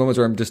one of those moments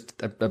where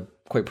I'm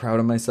quite proud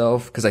of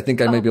myself, because I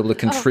think I may be able to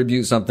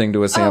contribute something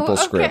to a sample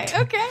script.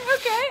 Okay.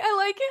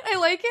 I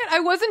like it. I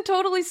wasn't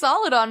totally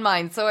solid on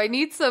mine, so I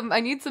need some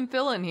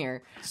fill in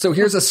here. So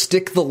here's a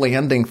stick the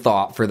landing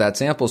thought for that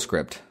sample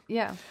script.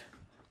 Yeah.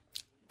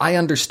 I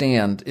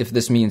understand if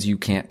this means you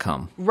can't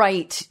come.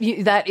 Right.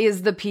 That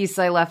is the piece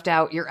I left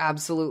out. You're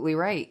absolutely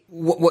right.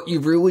 What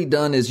you've really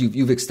done is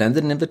you've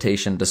extended an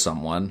invitation to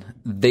someone.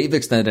 They've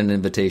extended an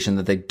invitation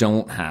that they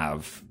don't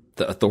have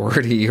the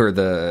authority or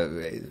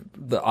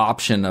the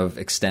option of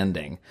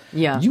extending.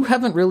 Yeah. You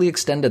haven't really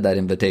extended that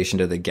invitation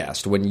to the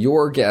guest. When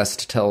your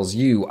guest tells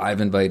you,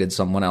 I've invited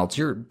someone else,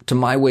 you're, to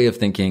my way of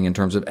thinking in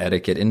terms of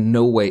etiquette, in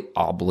no way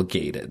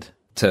obligated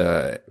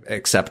to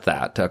accept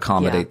that, to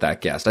accommodate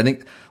that guest. I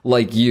think,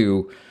 like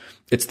you,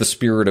 it's the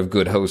spirit of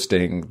good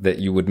hosting that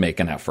you would make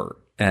an effort.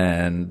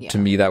 And to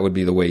me, that would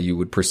be the way you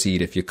would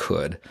proceed if you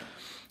could.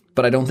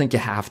 But I don't think you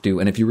have to.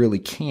 And if you really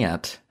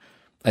can't,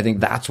 I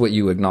think that's what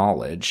you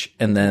acknowledge.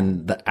 And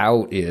then the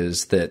out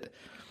is that,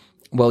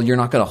 well, you're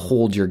not going to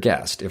hold your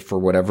guest. If for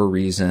whatever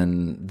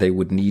reason they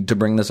would need to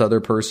bring this other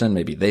person,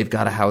 maybe they've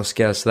got a house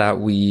guest that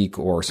week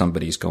or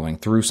somebody's going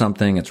through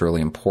something. It's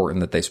really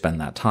important that they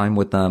spend that time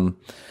with them,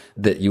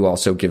 that you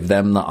also give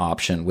them the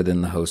option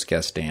within the host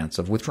guest dance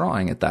of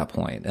withdrawing at that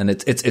point. And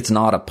it's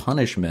not a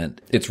punishment.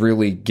 It's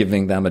really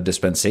giving them a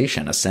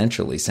dispensation,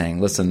 essentially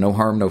saying, listen, no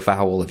harm, no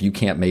foul. If you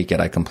can't make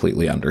it, I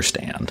completely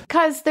understand.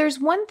 Because there's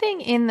one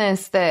thing in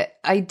this that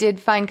I did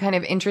find kind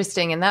of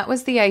interesting, and that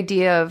was the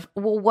idea of,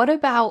 well, what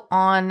about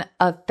on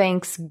a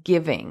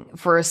Thanksgiving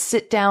for a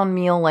sit down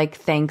meal like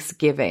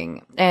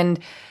Thanksgiving? And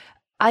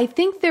I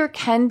think there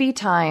can be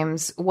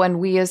times when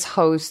we as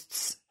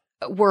hosts,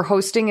 we're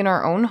hosting in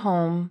our own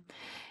home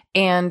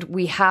and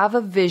we have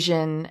a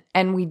vision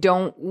and we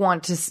don't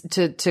want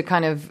to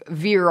kind of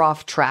veer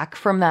off track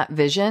from that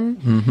vision.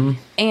 Mm-hmm.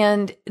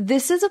 And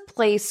this is a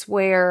place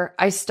where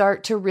I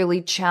start to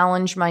really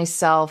challenge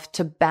myself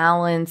to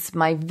balance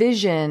my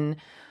vision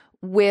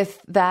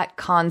with that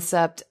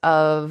concept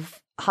of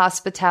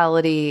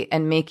hospitality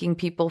and making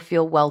people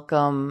feel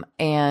welcome.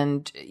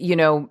 And, you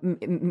know,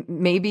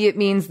 maybe it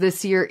means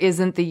this year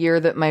isn't the year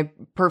that my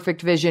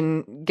perfect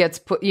vision gets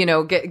put, you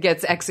know,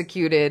 gets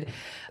executed.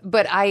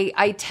 But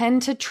I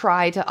tend to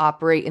try to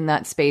operate in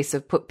that space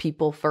of put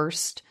people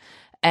first.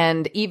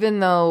 And even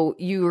though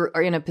you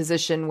are in a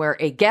position where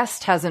a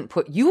guest hasn't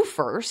put you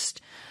first,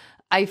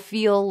 I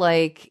feel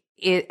like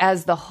it,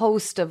 as the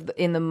host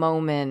in the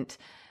moment,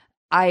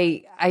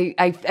 I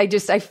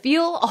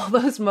feel all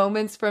those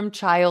moments from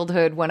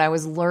childhood when I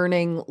was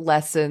learning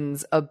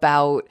lessons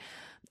about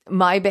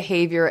my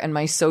behavior and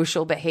my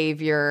social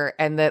behavior,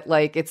 and that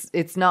like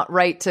it's not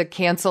right to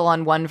cancel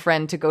on one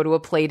friend to go to a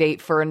play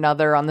date for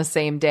another on the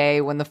same day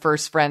when the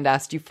first friend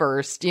asked you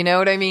first. You know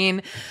what I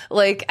mean?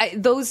 Like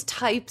those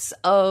types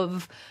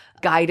of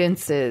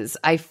guidances,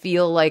 I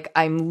feel like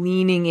I'm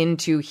leaning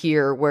into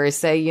here, where I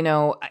say, you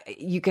know,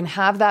 you can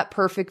have that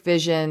perfect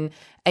vision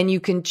and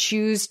you can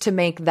choose to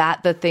make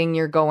that the thing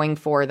you're going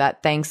for,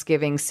 that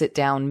Thanksgiving sit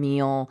down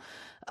meal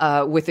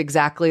with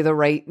exactly the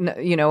right,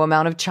 you know,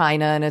 amount of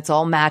china, and it's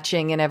all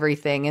matching and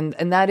everything.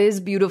 And that is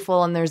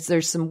beautiful. And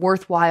there's some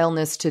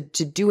worthwhileness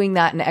to doing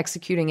that and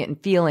executing it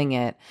and feeling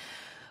it.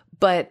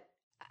 But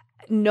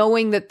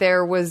knowing that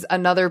there was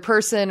another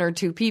person or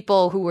two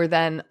people who were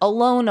then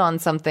alone on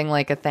something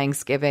like a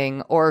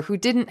Thanksgiving, or who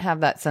didn't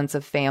have that sense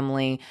of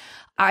family,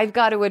 I've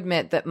got to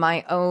admit that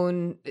my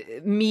own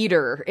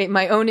meter,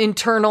 my own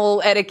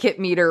internal etiquette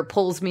meter,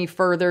 pulls me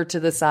further to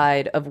the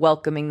side of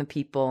welcoming the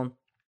people,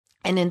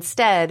 and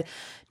instead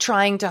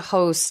trying to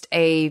host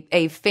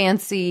a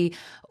fancy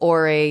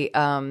or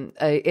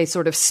a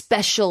sort of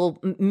special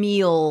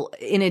meal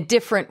in a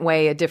different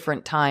way, a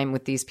different time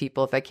with these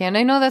people if I can.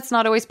 I know that's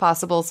not always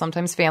possible.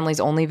 Sometimes families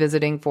only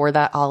visiting for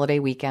that holiday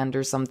weekend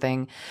or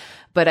something.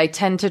 But I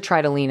tend to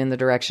try to lean in the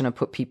direction of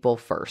put people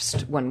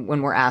first when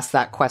we're asked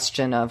that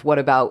question of what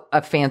about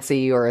a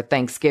fancy or a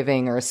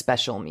Thanksgiving or a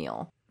special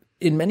meal?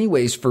 In many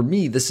ways, for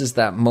me, this is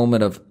that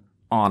moment of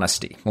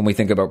honesty when we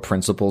think about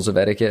principles of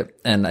etiquette.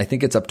 And I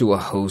think it's up to a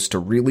host to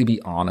really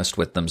be honest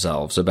with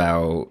themselves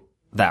about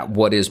that,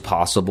 what is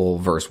possible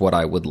versus what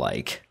I would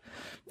like.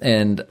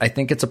 And I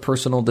think it's a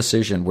personal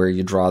decision where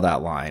you draw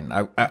that line.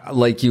 I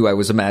like you, I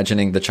was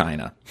imagining the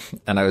china,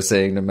 and I was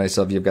saying to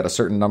myself, you've got a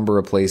certain number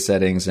of place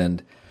settings,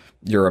 and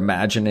you're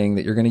imagining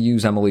that you're going to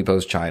use Emily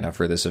Post china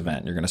for this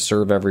event. You're going to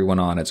serve everyone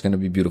on. It's going to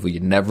be beautiful.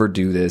 You never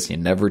do this. You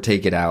never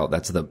take it out.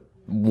 That's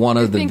one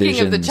of the visions.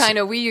 Thinking of the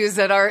china we use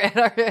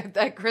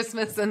at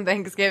Christmas and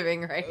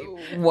Thanksgiving, right?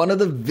 One of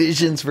the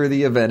visions for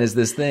the event is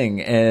this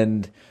thing.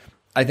 And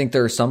I think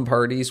there are some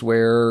parties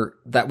where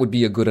that would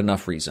be a good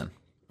enough reason.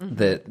 Mm-hmm.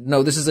 That,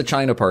 no, this is a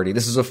china party.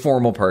 This is a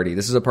formal party.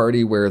 This is a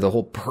party where the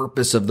whole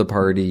purpose of the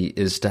party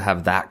is to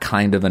have that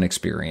kind of an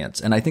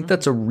experience. And I think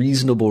that's a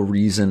reasonable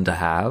reason to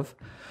have.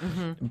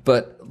 Mm-hmm.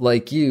 But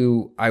like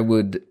you, I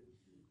would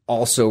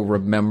also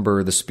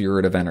remember the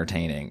spirit of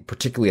entertaining,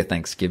 particularly a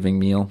Thanksgiving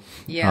meal.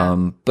 Yeah.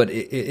 But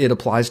it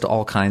applies to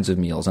all kinds of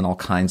meals and all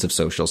kinds of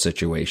social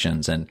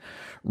situations, and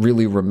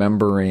really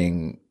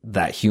remembering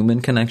that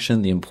human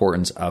connection, the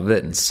importance of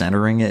it, and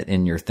centering it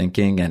in your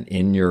thinking and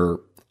in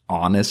your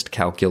honest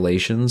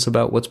calculations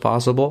about what's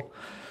possible,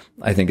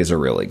 I think is a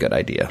really good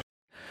idea.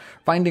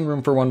 Finding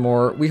room for one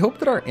more. We hope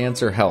that our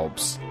answer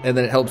helps, and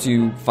that it helps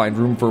you find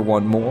room for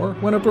one more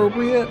when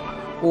appropriate,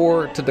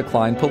 or to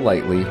decline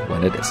politely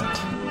when it isn't.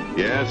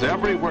 Yes,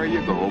 everywhere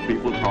you go,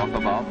 people talk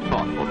about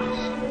thoughtfulness.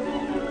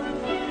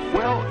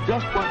 Well,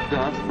 just what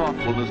does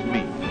thoughtfulness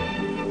mean?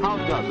 How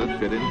does it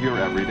fit into your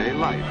everyday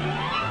life?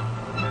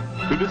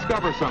 To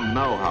discover some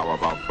know-how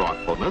about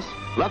thoughtfulness,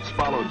 let's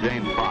follow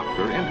Jane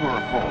Proctor into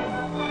her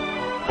home.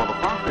 For the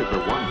Proctors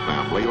are one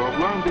family who have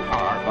learned the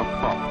art of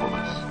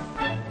thoughtfulness.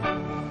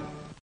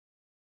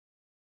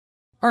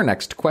 Our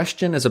next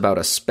question is about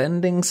a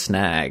spending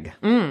snag.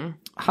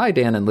 Hi,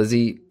 Dan and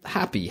Lizzie.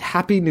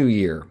 Happy New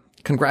Year.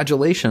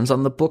 Congratulations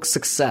on the book's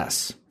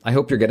success. I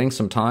hope you're getting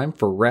some time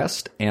for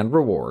rest and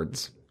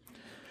rewards.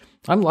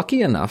 I'm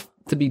lucky enough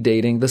to be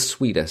dating the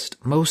sweetest,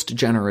 most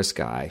generous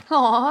guy.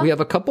 Aww. We have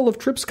a couple of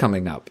trips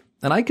coming up,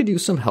 and I could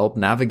use some help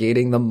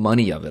navigating the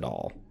money of it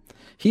all.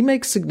 He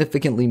makes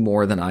significantly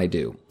more than I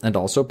do, and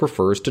also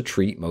prefers to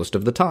treat most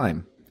of the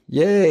time.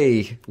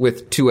 Yay!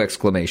 With 2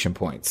 exclamation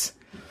points.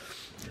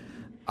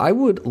 I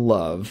would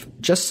love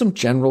just some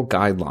general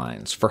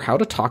guidelines for how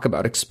to talk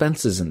about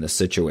expenses in this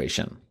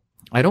situation.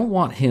 I don't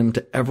want him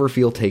to ever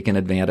feel taken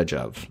advantage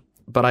of,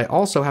 but I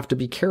also have to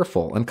be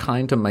careful and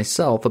kind to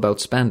myself about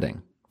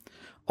spending.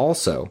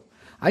 Also,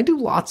 I do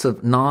lots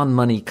of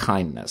non-money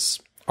kindness,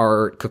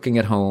 art, cooking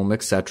at home,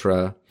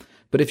 etc.,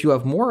 but if you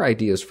have more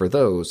ideas for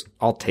those,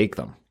 I'll take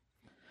them.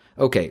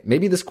 Okay,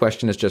 maybe this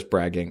question is just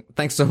bragging.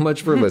 Thanks so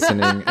much for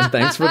listening, and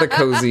thanks for the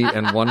cozy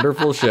and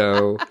wonderful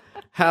show.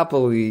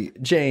 Happily,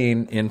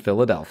 Jane in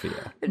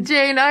Philadelphia.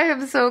 Jane, I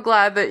am so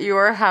glad that you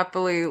are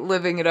happily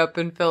living it up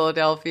in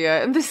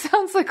Philadelphia. And this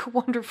sounds like a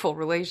wonderful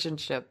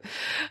relationship.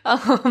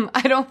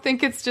 I don't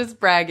think it's just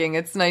bragging.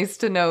 It's nice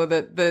to know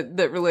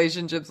that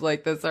relationships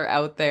like this are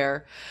out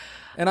there.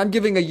 And I'm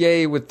giving a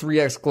yay with 3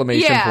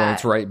 exclamation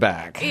points right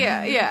back.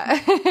 Yeah.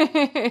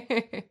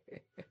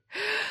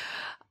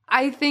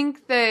 I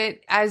think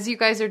that as you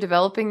guys are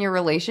developing your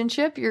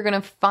relationship, you're going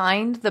to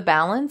find the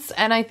balance.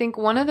 And I think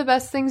one of the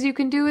best things you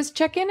can do is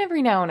check in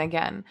every now and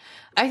again.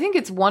 I think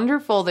it's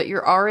wonderful that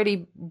you're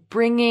already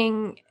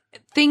bringing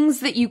things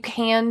that you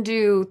can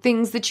do,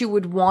 things that you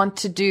would want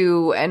to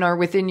do and are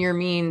within your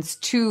means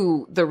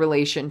to the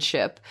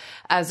relationship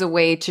as a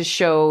way to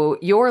show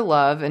your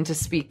love and to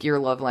speak your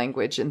love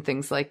language and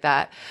things like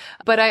that.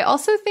 But I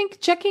also think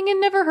checking in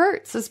never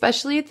hurts,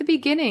 especially at the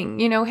beginning.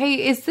 You know,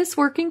 hey, is this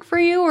working for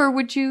you? Or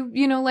would you,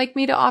 like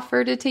me to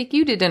offer to take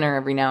you to dinner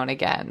every now and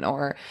again?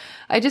 Or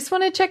I just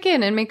want to check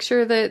in and make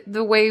sure that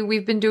the way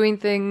we've been doing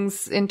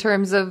things in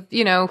terms of,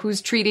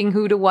 who's treating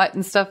who to what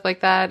and stuff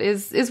like that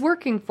is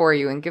working for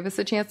you, and give us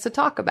a chance to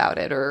talk about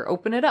it or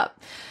open it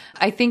up.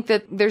 I think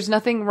that there's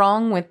nothing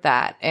wrong with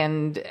that.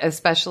 And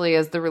especially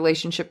as the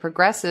relationship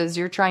progresses,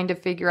 you're trying to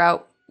figure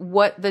out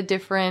what the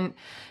different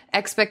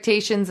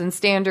expectations and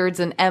standards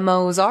and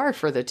MOs are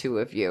for the two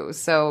of you.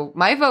 So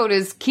my vote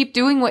is keep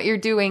doing what you're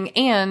doing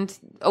and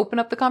open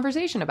up the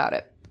conversation about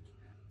it.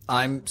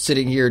 I'm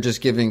sitting here just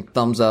giving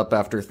thumbs up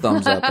after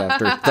thumbs up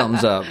after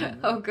thumbs up.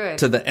 Oh, good.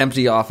 To the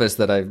empty office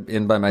that I'm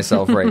in by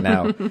myself right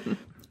now.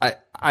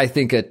 I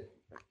think a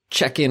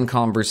check-in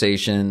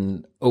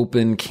conversation,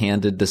 open,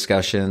 candid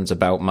discussions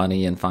about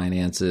money and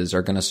finances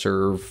are going to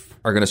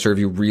serve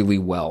you really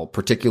well,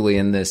 particularly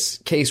in this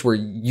case where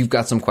you've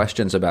got some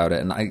questions about it.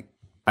 And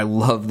I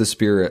love the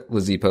spirit,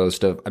 Lizzie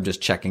Post, of I'm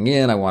just checking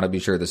in. I want to be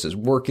sure this is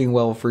working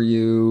well for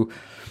you.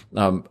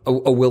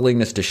 A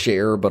willingness to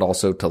share, but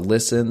also to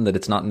listen, that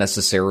it's not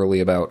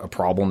necessarily about a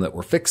problem that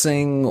we're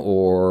fixing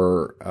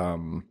or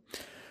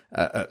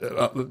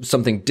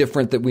something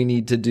different that we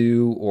need to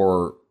do,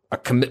 or a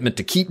commitment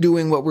to keep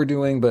doing what we're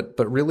doing, but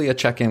really a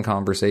check-in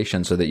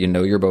conversation so that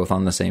you're both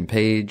on the same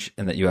page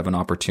and that you have an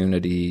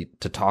opportunity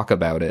to talk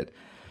about it.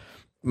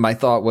 My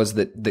thought was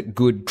that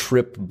good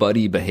trip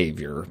buddy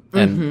behavior,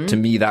 and to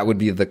me, that would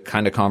be the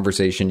kind of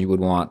conversation you would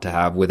want to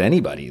have with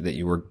anybody that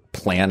you were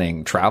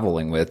planning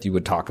traveling with. You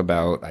would talk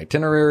about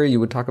itinerary, you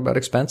would talk about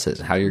expenses,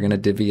 how you're going to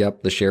divvy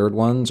up the shared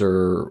ones,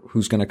 or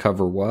who's going to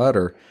cover what,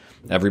 or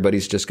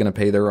everybody's just going to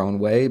pay their own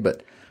way.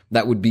 But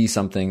that would be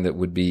something that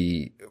would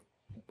be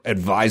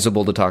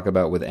advisable to talk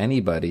about with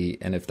anybody.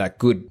 And if that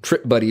good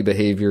trip buddy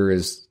behavior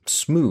is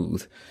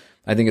smooth,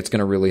 I think it's going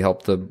to really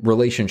help the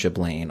relationship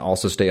lane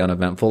also stay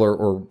uneventful,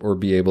 or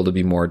be able to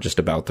be more just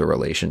about the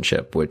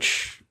relationship,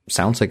 which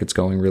sounds like it's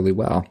going really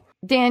well.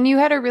 Dan, you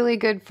had a really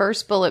good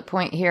first bullet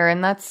point here,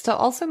 and that's to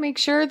also make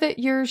sure that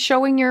you're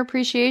showing your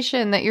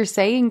appreciation, that you're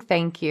saying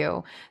thank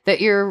you,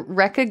 that you're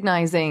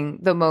recognizing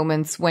the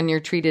moments when you're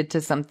treated to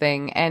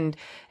something, and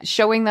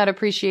showing that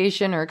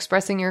appreciation or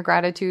expressing your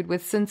gratitude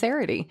with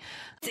sincerity.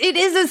 It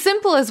is as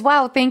simple as,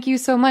 wow, thank you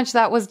so much.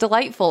 That was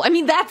delightful. I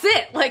mean, that's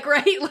it.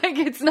 Right?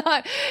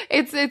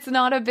 It's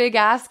not a big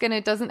ask, and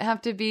it doesn't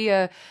have to be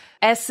a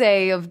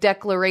essay of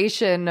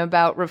declaration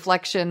about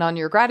reflection on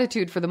your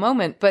gratitude for the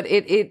moment, but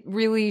it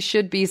really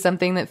should be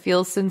something that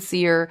feels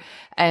sincere,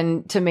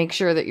 and to make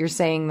sure that you're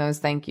saying those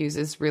thank yous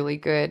is really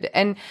good.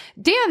 And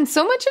Dan,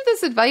 so much of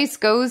this advice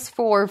goes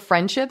for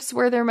friendships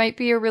where there might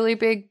be a really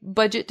big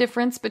budget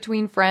difference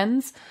between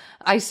friends.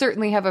 I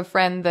certainly have a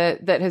friend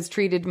that has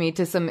treated me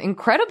to some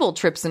incredible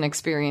trips and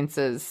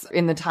experiences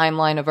in the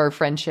timeline of our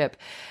friendship.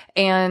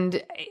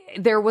 And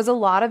there was a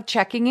lot of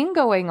checking in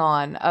going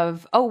on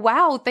of, oh,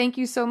 wow, thank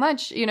you so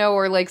much,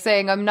 or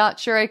saying, I'm not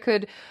sure I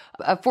could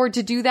afford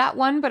to do that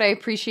one, but I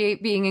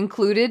appreciate being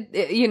included,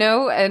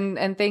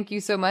 and thank you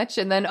so much.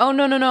 And then, oh,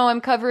 no,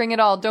 I'm covering it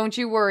all. Don't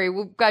you worry.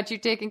 We've got you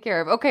taken care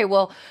of. Okay,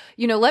 well,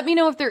 let me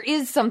know if there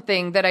is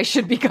something that I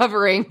should be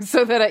covering,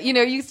 so that,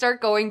 you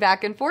start going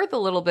back and forth a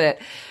little bit.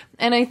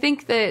 And I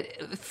think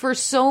that for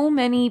so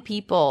many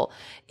people,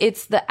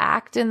 it's the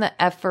act and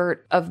the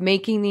effort of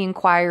making the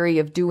inquiry,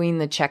 of doing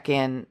the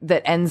check-in,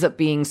 that ends up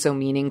being so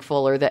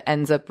meaningful, or that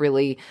ends up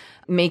really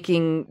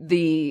making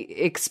the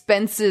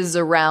expenses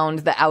around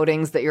the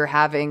outings that you're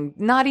having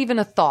not even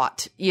a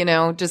thought,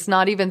 just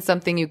not even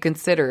something you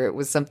consider. It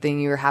was something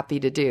you were happy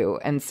to do.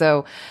 And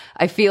so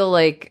I feel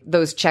like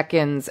those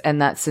check-ins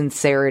and that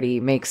sincerity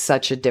makes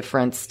such a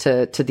difference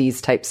to these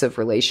types of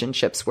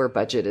relationships where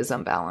budget is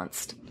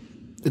unbalanced.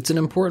 It's an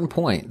important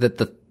point that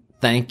the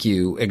thank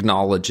you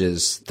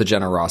acknowledges the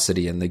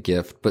generosity and the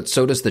gift, but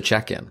so does the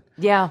check-in.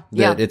 Yeah.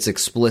 It's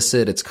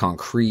explicit, it's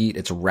concrete,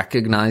 it's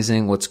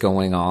recognizing what's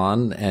going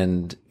on,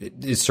 and it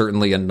is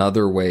certainly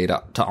another way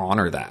to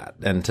honor that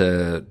and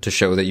to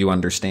show that you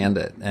understand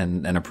it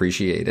and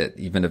appreciate it,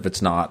 even if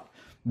it's not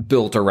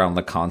built around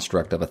the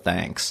construct of a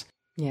thanks.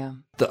 Yeah.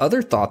 The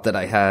other thought that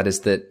I had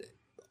is that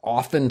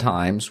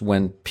oftentimes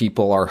when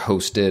people are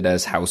hosted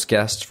as house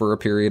guests for a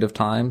period of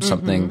time,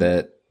 something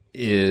that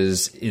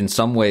is in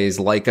some ways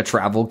like a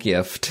travel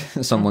gift.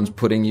 Someone's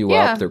putting you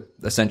up. They're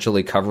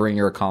essentially covering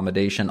your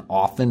accommodation,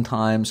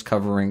 oftentimes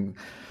covering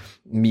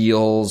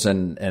meals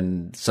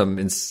and some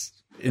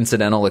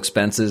incidental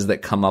expenses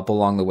that come up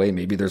along the way.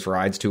 Maybe there's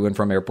rides to and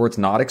from airports,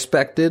 not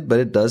expected, but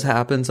it does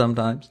happen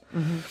sometimes.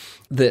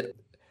 That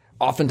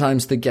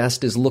oftentimes the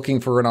guest is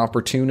looking for an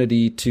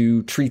opportunity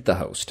to treat the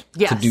host,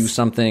 to do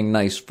something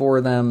nice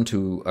for them,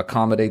 to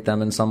accommodate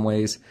them in some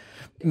ways.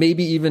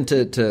 Maybe even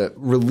to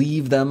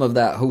relieve them of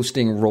that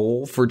hosting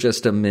role for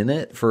just a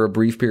minute, for a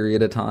brief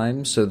period of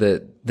time, so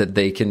that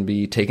they can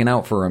be taken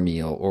out for a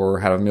meal or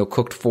have a meal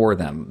cooked for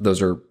them.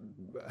 Those are,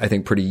 I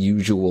think, pretty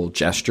usual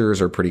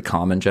gestures or pretty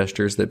common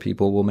gestures that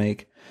people will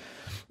make.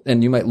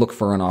 And you might look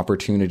for an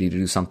opportunity to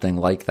do something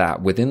like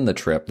that within the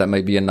trip. That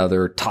might be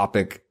another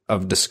topic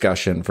of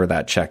discussion for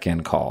that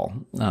check-in call.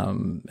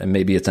 And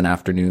maybe it's an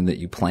afternoon that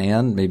you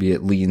plan. Maybe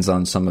it leans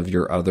on some of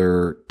your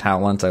other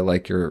talents. I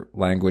like your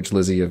language,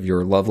 Lizzie, of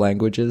your love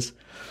languages.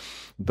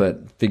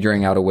 But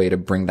figuring out a way to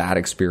bring that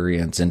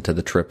experience into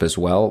the trip as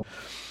well.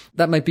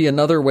 That might be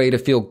another way to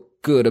feel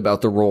good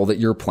about the role that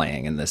you're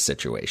playing in this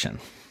situation.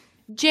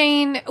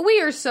 Jane, we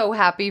are so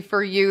happy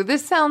for you.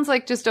 This sounds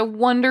like just a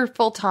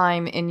wonderful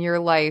time in your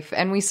life,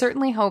 and we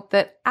certainly hope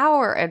that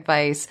our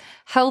advice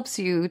helps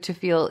you to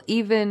feel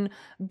even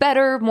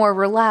better, more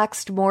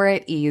relaxed, more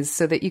at ease,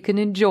 so that you can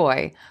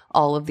enjoy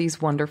all of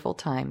these wonderful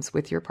times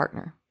with your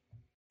partner.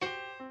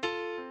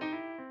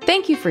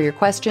 Thank you for your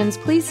questions.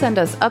 Please send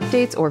us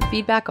updates or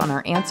feedback on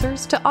our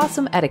answers to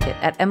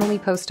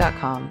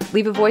awesomeetiquette@emilypost.com.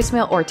 Leave a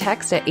voicemail or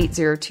text at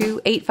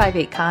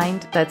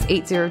 802-858-KIND. That's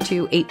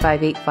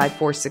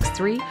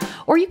 802-858-5463.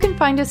 Or you can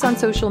find us on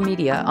social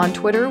media. On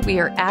Twitter, we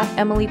are at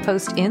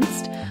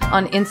 @EmilyPostInst.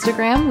 On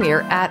Instagram, we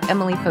are at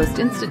Emily Post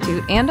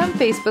Institute. And on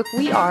Facebook,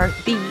 we are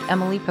the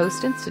Emily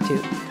Post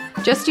Institute.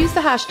 Just use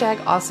the hashtag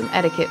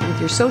 #AwesomeEtiquette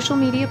with your social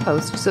media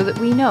post so that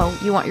we know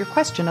you want your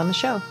question on the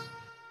show.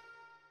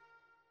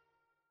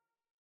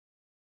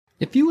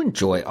 If you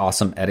enjoy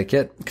Awesome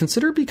Etiquette,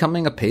 consider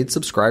becoming a paid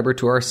subscriber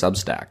to our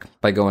Substack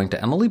by going to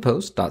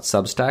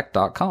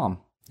emilypost.substack.com.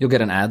 You'll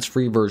get an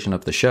ads-free version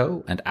of the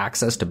show and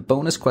access to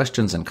bonus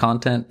questions and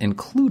content,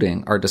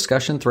 including our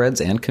discussion threads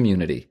and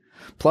community.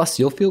 Plus,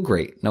 you'll feel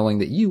great knowing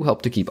that you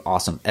help to keep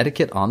Awesome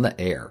Etiquette on the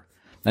air.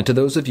 And to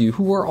those of you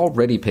who are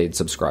already paid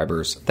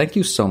subscribers, thank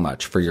you so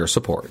much for your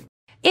support.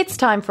 It's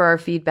time for our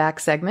feedback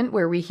segment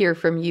where we hear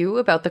from you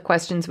about the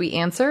questions we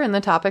answer and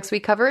the topics we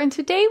cover. And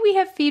today we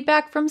have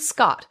feedback from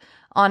Scott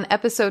on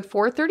episode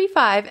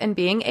 435 and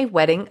being a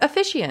wedding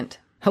officiant.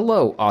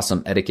 Hello,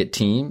 Awesome Etiquette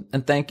team,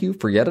 and thank you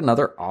for yet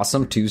another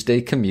awesome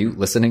Tuesday commute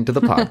listening to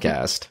the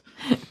podcast.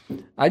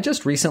 I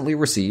just recently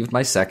received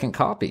my second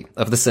copy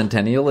of the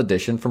Centennial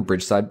Edition from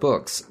Bridgeside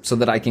Books so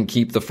that I can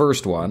keep the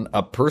first one,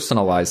 a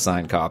personalized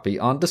signed copy,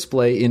 on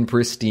display in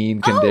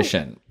pristine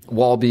condition,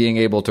 while being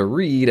able to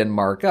read and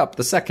mark up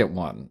the second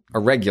one, a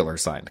regular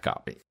signed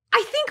copy.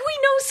 I think we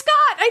know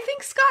Scott. I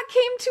think Scott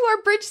came to our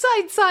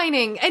Bridgeside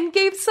signing and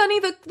gave Sonny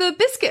the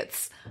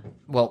biscuits.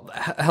 Well,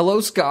 hello,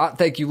 Scott.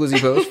 Thank you, Lizzie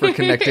Post, for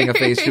connecting a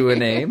face to a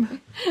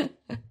name.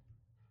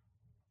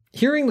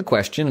 Hearing the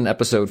question in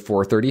episode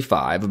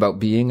 435 about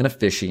being an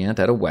officiant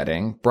at a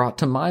wedding brought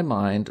to my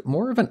mind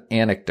more of an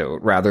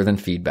anecdote rather than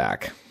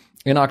feedback.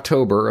 In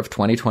October of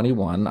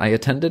 2021, I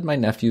attended my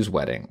nephew's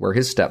wedding, where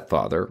his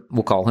stepfather,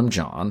 we'll call him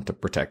John to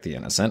protect the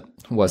innocent,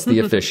 was the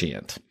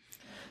officiant.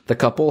 The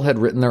couple had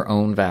written their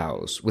own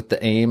vows, with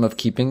the aim of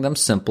keeping them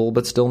simple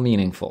but still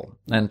meaningful,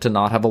 and to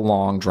not have a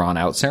long,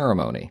 drawn-out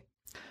ceremony.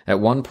 At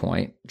one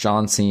point,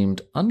 John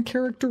seemed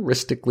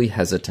uncharacteristically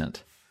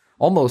hesitant,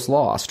 almost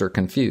lost or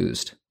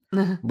confused.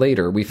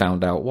 Later, we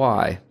found out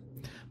why.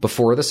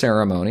 Before the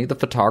ceremony, the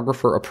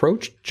photographer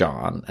approached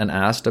John and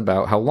asked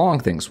about how long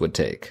things would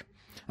take.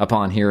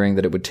 Upon hearing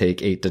that it would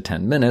take 8 to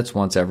 10 minutes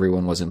once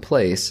everyone was in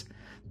place,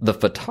 the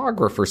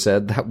photographer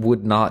said that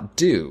would not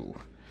do.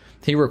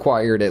 He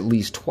required at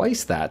least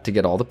twice that to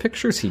get all the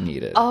pictures he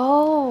needed.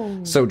 Oh.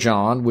 So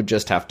John would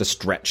just have to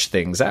stretch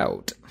things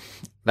out.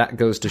 That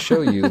goes to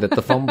show you that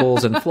the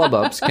fumbles and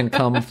flub-ups can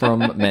come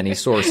from many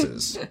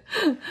sources.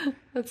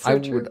 That's so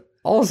true. I would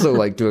also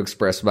like to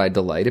express my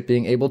delight at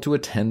being able to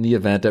attend the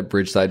event at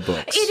Bridgeside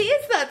Books. It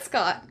is that,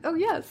 Scott. Oh,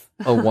 yes.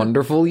 A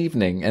wonderful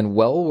evening and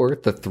well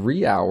worth the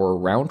 3-hour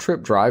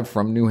round-trip drive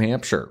from New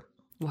Hampshire.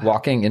 Wow.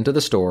 Walking into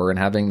the store and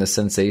having the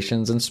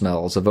sensations and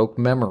smells evoke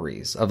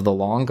memories of the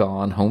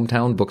long-gone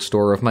hometown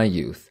bookstore of my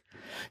youth.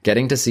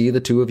 Getting to see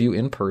the two of you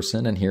in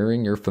person and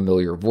hearing your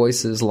familiar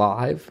voices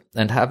live,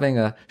 and having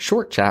a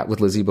short chat with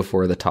Lizzie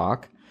before the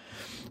talk.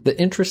 The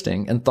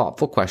interesting and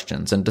thoughtful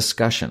questions and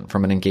discussion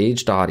from an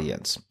engaged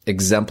audience,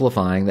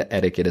 exemplifying that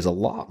etiquette is a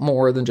lot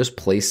more than just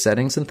place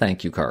settings and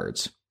thank you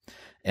cards.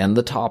 And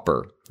the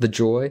topper, the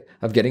joy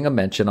of getting a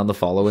mention on the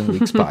following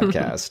week's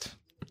podcast.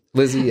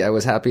 Lizzie, I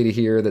was happy to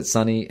hear that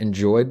Sunny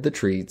enjoyed the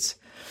treats.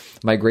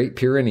 My Great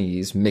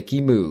Pyrenees,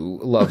 Mickey Moo,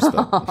 loves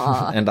them.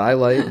 And I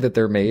like that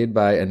they're made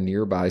by a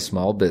nearby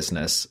small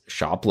business,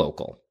 Shop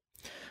Local.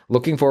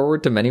 Looking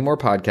forward to many more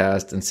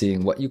podcasts and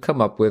seeing what you come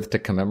up with to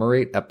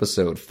commemorate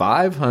episode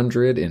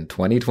 500 in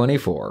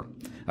 2024.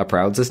 A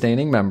proud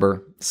sustaining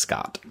member,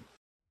 Scott.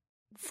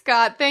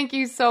 Scott, thank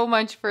you so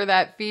much for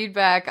that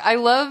feedback. I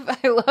love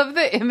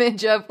the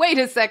image of, wait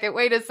a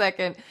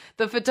second.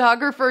 The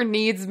photographer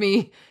needs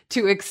me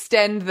to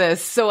extend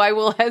this, so I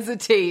will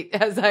hesitate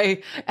as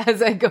I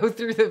go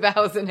through the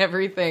vows and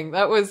everything.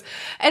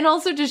 And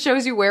also just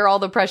shows you where all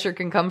the pressure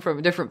can come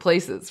from, different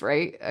places,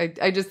 right?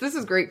 This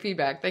is great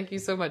feedback. Thank you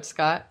so much,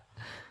 Scott.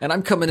 And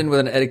I'm coming in with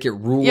an etiquette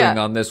ruling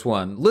on this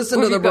one.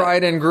 Listen to the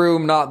bride and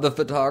groom, not the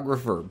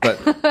photographer. But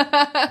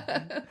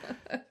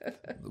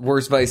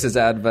worst vice is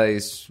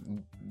advice,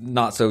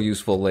 not so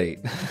useful late.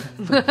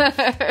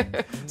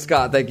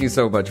 Scott, thank you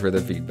so much for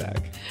the feedback.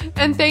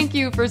 And thank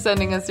you for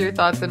sending us your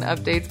thoughts and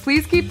updates.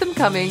 Please keep them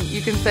coming.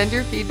 You can send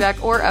your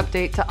feedback or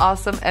update to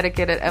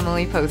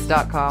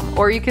awesomeetiquette@emilypost.com,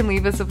 or you can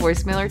leave us a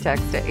voicemail or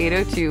text at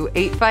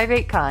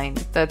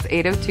 802-858-KIND. That's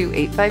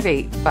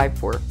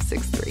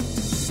 802-858-5463.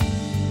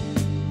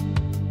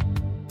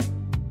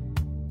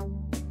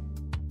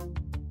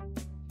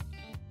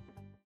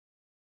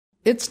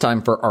 It's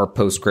time for our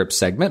postscript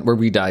segment where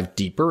we dive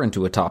deeper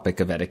into a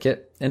topic of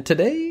etiquette. And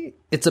today,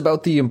 it's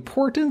about the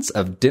importance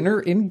of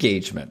dinner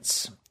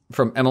engagements.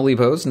 From Emily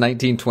Poe's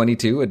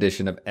 1922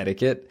 edition of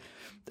Etiquette.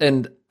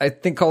 And I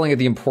think calling it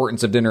the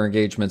importance of dinner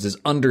engagements is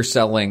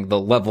underselling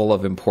the level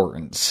of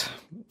importance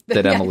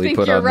that Emily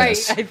put on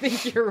this. I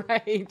think you're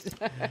right.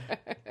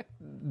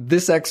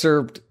 This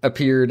excerpt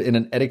appeared in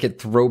an etiquette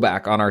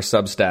throwback on our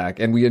Substack,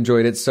 and we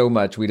enjoyed it so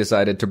much we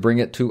decided to bring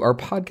it to our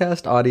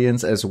podcast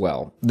audience as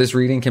well. This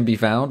reading can be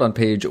found on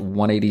page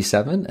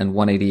 187 and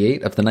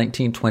 188 of the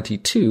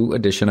 1922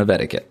 edition of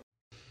Etiquette.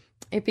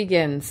 It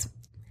begins.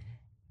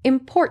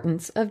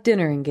 Importance of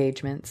dinner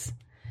engagements.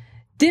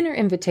 Dinner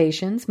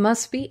invitations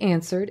must be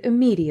answered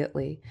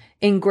immediately,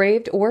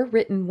 engraved or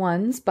written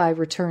ones by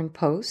return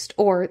post,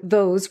 or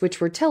those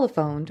which were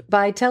telephoned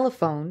by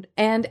telephone,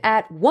 and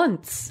at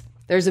once.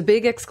 There's a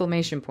big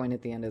exclamation point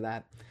at the end of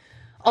that.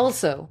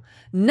 Also,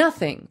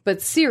 nothing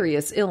but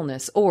serious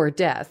illness or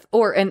death,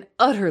 or an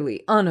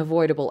utterly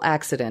unavoidable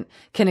accident,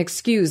 can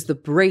excuse the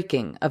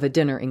breaking of a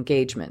dinner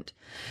engagement.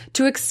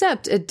 To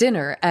accept a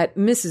dinner at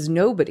Mrs.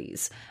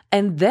 Nobody's,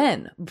 and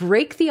then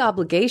break the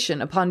obligation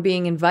upon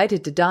being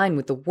invited to dine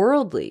with the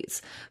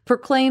Worldlies,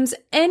 proclaims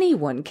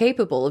anyone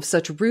capable of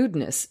such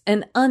rudeness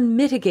an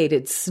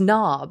unmitigated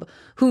snob,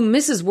 whom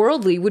Mrs.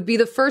 Worldly would be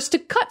the first to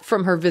cut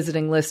from her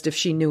visiting list if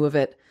she knew of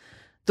it.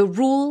 The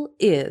rule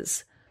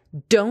is,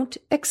 don't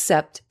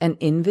accept an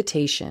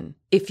invitation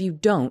if you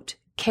don't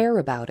care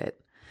about it.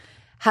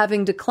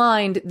 Having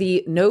declined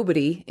the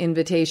nobody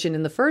invitation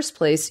in the first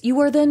place, you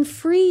are then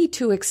free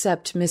to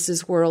accept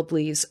Mrs.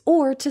 Worldly's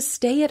or to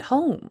stay at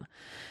home.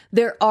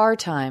 There are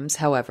times,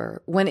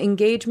 however, when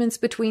engagements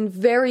between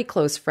very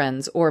close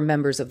friends or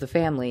members of the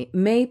family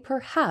may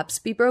perhaps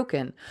be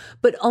broken,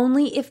 but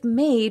only if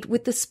made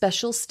with the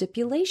special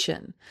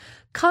stipulation.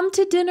 Come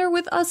to dinner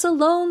with us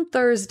alone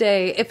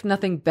Thursday if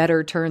nothing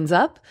better turns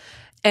up.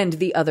 And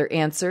the other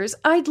answers,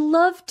 I'd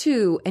love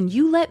to, and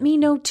you let me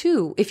know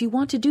too if you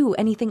want to do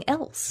anything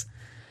else.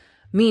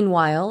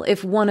 Meanwhile,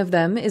 if one of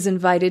them is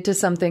invited to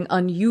something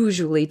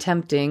unusually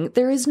tempting,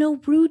 there is no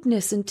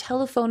rudeness in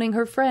telephoning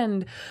her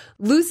friend.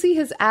 Lucy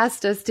has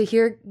asked us to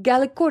hear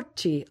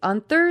Gallicorci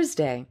on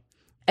Thursday.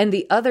 And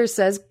the other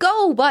says,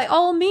 go, by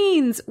all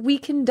means. We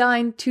can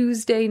dine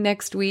Tuesday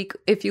next week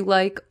if you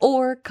like,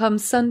 or come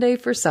Sunday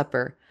for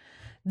supper.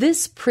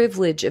 This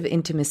privilege of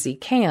intimacy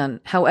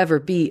can, however,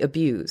 be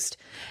abused.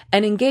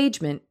 An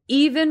engagement,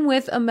 even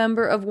with a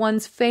member of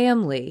one's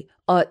family,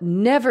 ought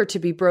never to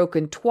be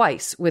broken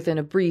twice within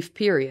a brief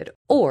period,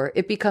 or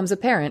it becomes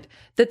apparent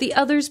that the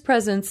other's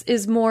presence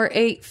is more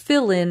a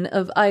fill-in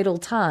of idle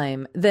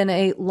time than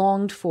a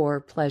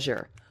longed-for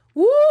pleasure.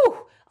 Woo!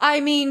 I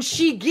mean,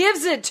 she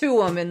gives it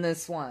to him in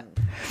this one.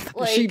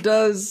 She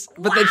does,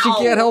 but then she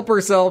can't help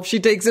herself. She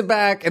takes it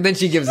back, and then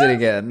she gives it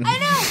again. I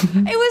know.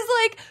 It was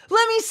like,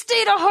 let me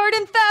state a hard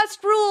and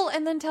fast rule,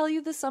 and then tell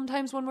you the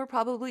sometimes when we're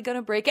probably going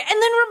to break it,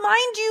 and then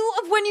remind you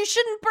of when you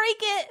shouldn't break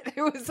it.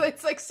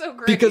 It's like so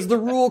great. Because the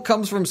rule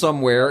comes from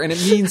somewhere, and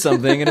it means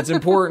something, and it's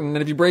important,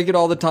 and if you break it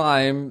all the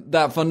time,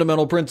 that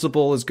fundamental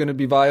principle is going to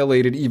be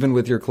violated even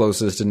with your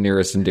closest and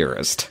nearest and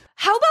dearest.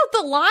 How about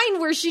the line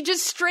where she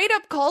just straight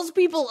up calls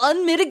people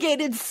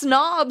unmitigated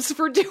snobs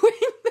for doing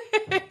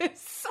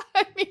this?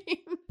 I mean,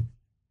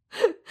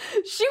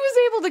 she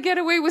was able to get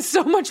away with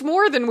so much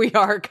more than we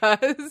are,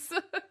 cuz.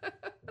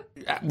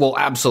 Well,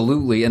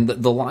 absolutely. And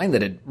the line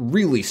that had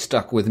really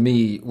stuck with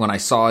me when I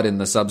saw it in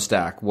the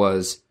Substack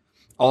was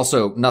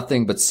also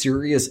nothing but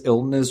serious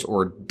illness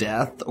or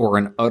death or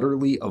an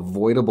utterly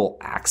avoidable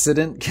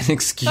accident can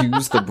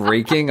excuse the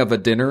breaking of a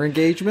dinner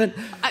engagement.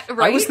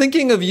 Right? I was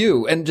thinking of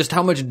you and just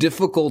how much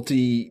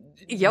difficulty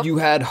you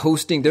had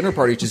hosting dinner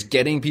parties, just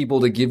getting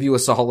people to give you a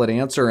solid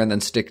answer and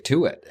then stick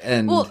to it.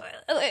 And well,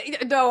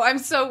 no, I'm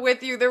so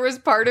with you. There was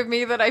part of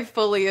me that I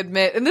fully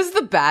admit, and this is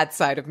the bad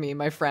side of me,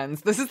 my friends.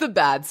 This is the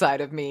bad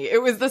side of me.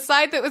 It was the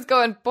side that was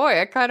going,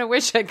 boy, I kind of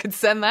wish I could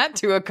send that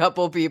to a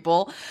couple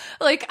people.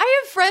 Like,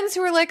 I have friends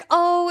who are like,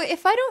 oh,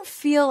 if I don't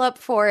feel up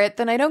for it,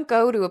 then I don't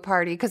go to a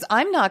party because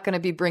I'm not going to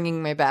be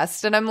bringing my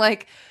best. And I'm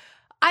like,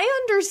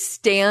 I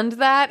understand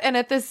that, and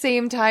at the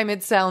same time,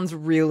 it sounds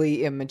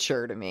really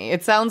immature to me.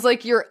 It sounds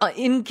like you're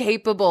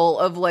incapable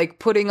of, like,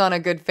 putting on a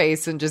good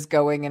face and just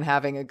going and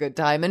having a good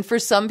time. And for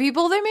some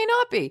people, they may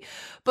not be.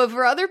 But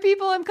for other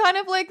people, I'm kind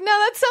of like, no,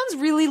 that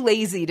sounds really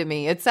lazy to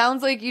me. It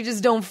sounds like you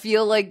just don't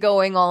feel like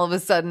going all of a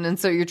sudden, and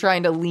so you're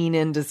trying to lean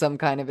into some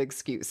kind of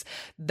excuse.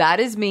 That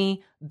is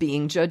me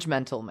being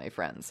judgmental, my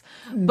friends.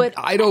 But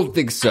I don't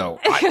think so.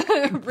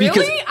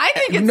 Really? I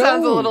think it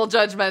sounds a little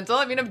judgmental.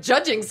 I mean, I'm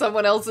judging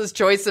someone else's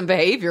choice and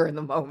behavior in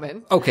the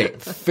moment. Okay,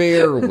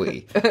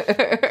 fairly.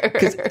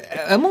 Because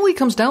Emily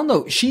comes down,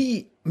 though.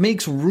 She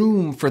makes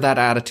room for that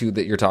attitude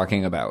that you're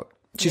talking about.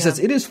 She says,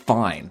 it is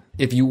fine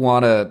if you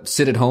want to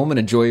sit at home and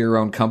enjoy your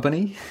own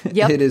company.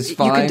 Yep. It is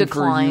fine for you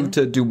decline.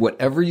 to do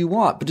whatever you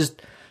want, but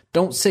just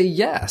don't say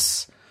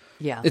yes.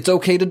 Yeah. It's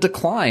okay to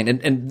decline.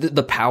 And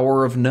the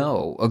power of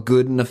no, a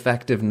good and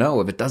effective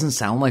no. If it doesn't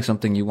sound like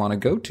something you want to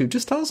go to,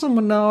 just tell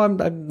someone, no,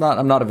 I'm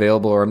not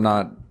available,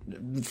 or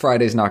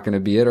Friday's not going to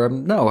be it, or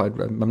I'm not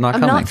coming.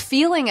 I'm not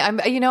feeling,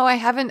 I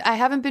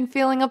haven't been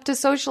feeling up to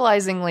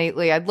socializing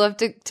lately. I'd love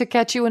to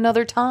catch you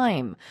another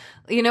time.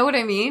 You know what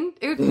I mean?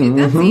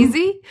 That's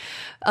easy.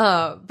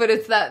 But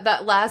it's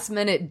that last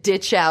minute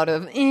ditch out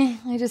of,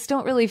 I just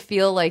don't really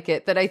feel like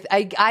it, that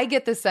I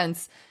get the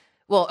sense.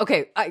 Well,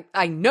 okay,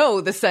 I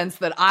know the sense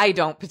that I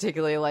don't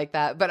particularly like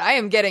that, but I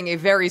am getting a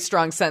very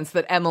strong sense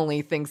that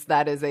Emily thinks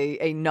that is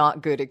a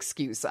not good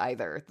excuse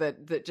either.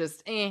 That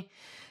just,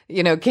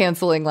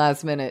 canceling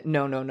last minute.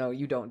 No,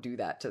 you don't do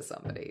that to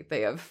somebody.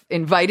 They have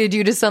invited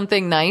you to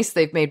something nice.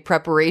 They've made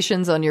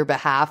preparations on your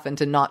behalf, and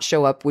to not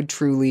show up would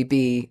truly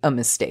be a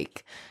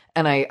mistake.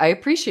 And I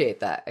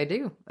appreciate that. I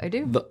do.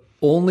 The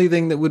only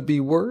thing that would be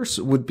worse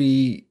would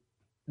be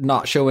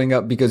not showing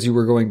up because you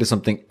were going to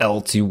something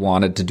else you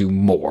wanted to do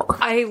more.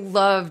 I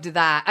loved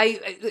that.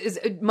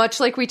 Much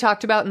like we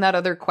talked about in that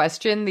other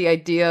question, the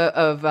idea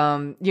of,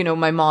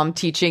 my mom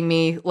teaching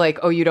me, like,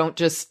 oh, you don't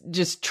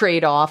just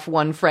trade off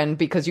one friend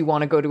because you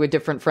want to go to a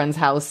different friend's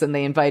house and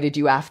they invited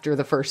you after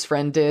the first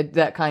friend did,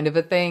 that kind of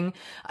a thing.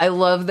 I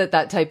love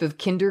that type of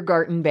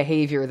kindergarten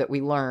behavior that we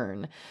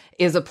learn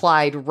is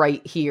applied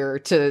right here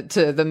to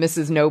the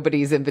Mrs.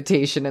 Nobody's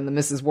invitation and the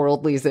Mrs.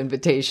 Worldly's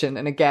invitation.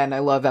 And again, I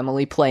love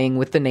Emily playing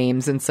with the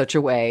names in such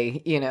a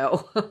way,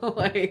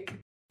 like.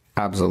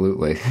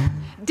 Absolutely.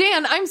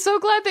 Dan, I'm so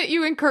glad that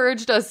you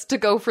encouraged us to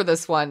go for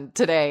this one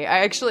today.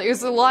 It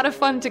was a lot of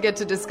fun to get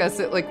to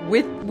discuss it, like,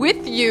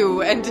 with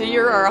you, and to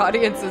hear our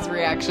audience's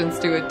reactions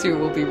to it too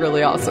will be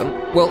really awesome.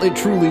 Well, it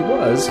truly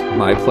was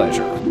my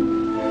pleasure.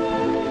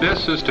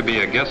 This is to be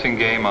a guessing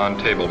game on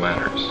table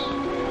manners.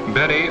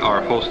 Betty,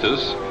 our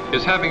hostess,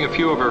 is having a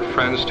few of her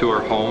friends to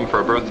her home for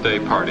a birthday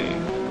party.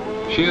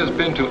 She has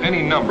been to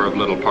any number of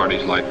little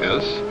parties like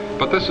this,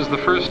 but this is the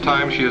first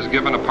time she has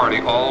given a party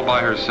all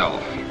by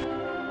herself.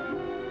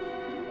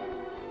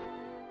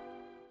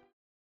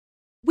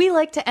 We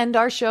like to end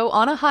our show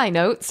on a high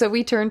note, so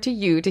we turn to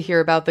you to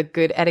hear about the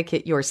good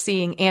etiquette you're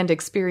seeing and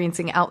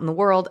experiencing out in the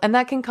world, and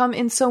that can come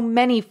in so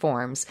many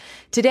forms.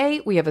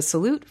 Today, we have a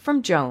salute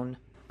from Joan.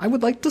 I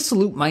would like to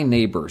salute my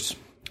neighbors.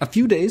 A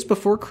few days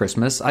before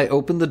Christmas, I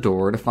opened the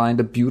door to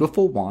find a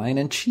beautiful wine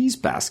and cheese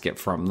basket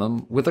from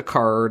them with a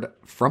card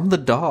from the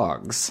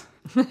dogs.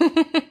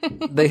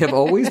 They have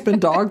always been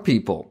dog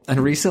people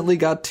and recently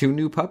got 2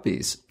 new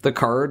puppies. The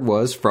card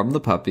was from the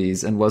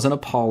puppies and was an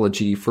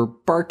apology for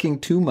barking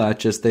too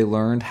much as they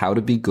learned how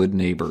to be good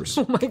neighbors.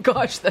 Oh my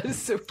gosh, that is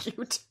so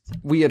cute.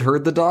 We had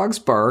heard the dogs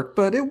bark,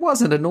 but it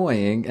wasn't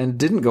annoying and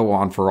didn't go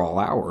on for all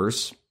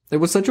hours. It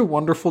was such a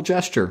wonderful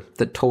gesture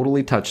that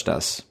totally touched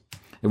us.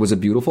 It was a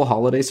beautiful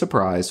holiday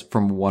surprise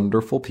from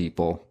wonderful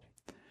people.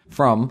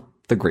 From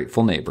the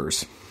Grateful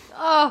Neighbors.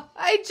 Oh,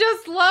 I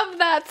just love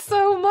that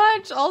so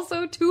much.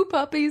 Also, 2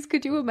 puppies.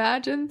 Could you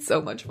imagine?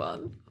 So much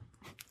fun.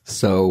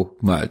 So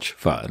much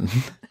fun.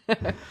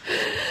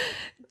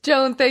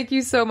 Joan, thank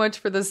you so much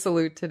for the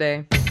salute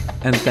today.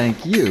 And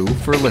thank you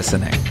for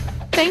listening.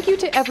 Thank you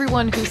to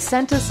everyone who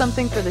sent us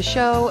something for the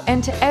show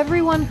and to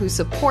everyone who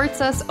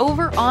supports us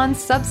over on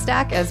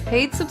Substack as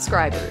paid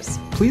subscribers.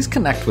 Please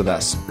connect with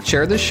us.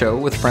 Share this show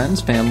with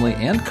friends, family,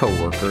 and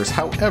coworkers,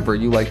 however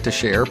you like to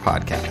share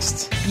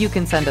podcasts. You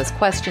can send us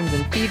questions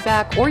and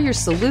feedback or your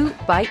salute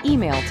by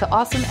email to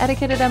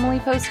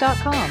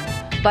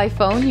awesomeetiquette@emilypost.com. By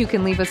phone, you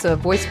can leave us a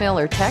voicemail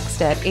or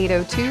text at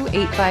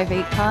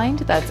 802-858-KIND.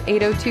 That's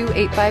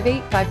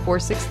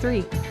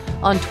 802-858-5463.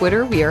 On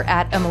Twitter, we are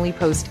at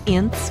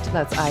EmilyPostInst.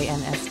 That's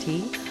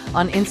INST.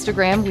 On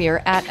Instagram, we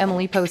are at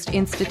Emily Post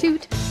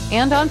Institute.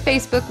 And on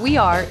Facebook, we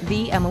are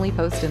The Emily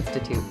Post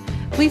Institute.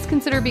 Please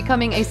consider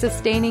becoming a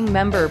sustaining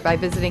member by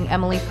visiting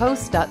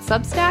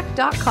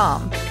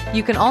emilypost.substack.com.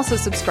 You can also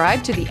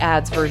subscribe to the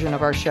ads version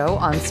of our show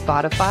on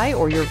Spotify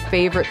or your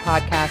favorite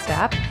podcast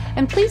app.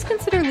 And please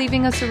consider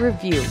leaving us a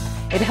review.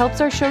 It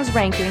helps our show's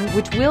ranking,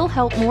 which will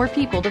help more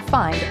people to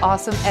find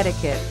Awesome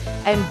Etiquette.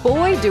 And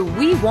boy, do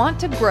we want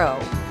to grow!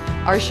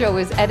 Our show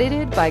is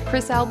edited by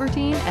Chris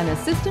Albertine and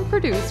assistant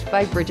produced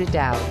by Bridget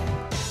Dowd.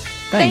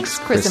 Thanks,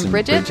 Chris and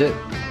Bridget.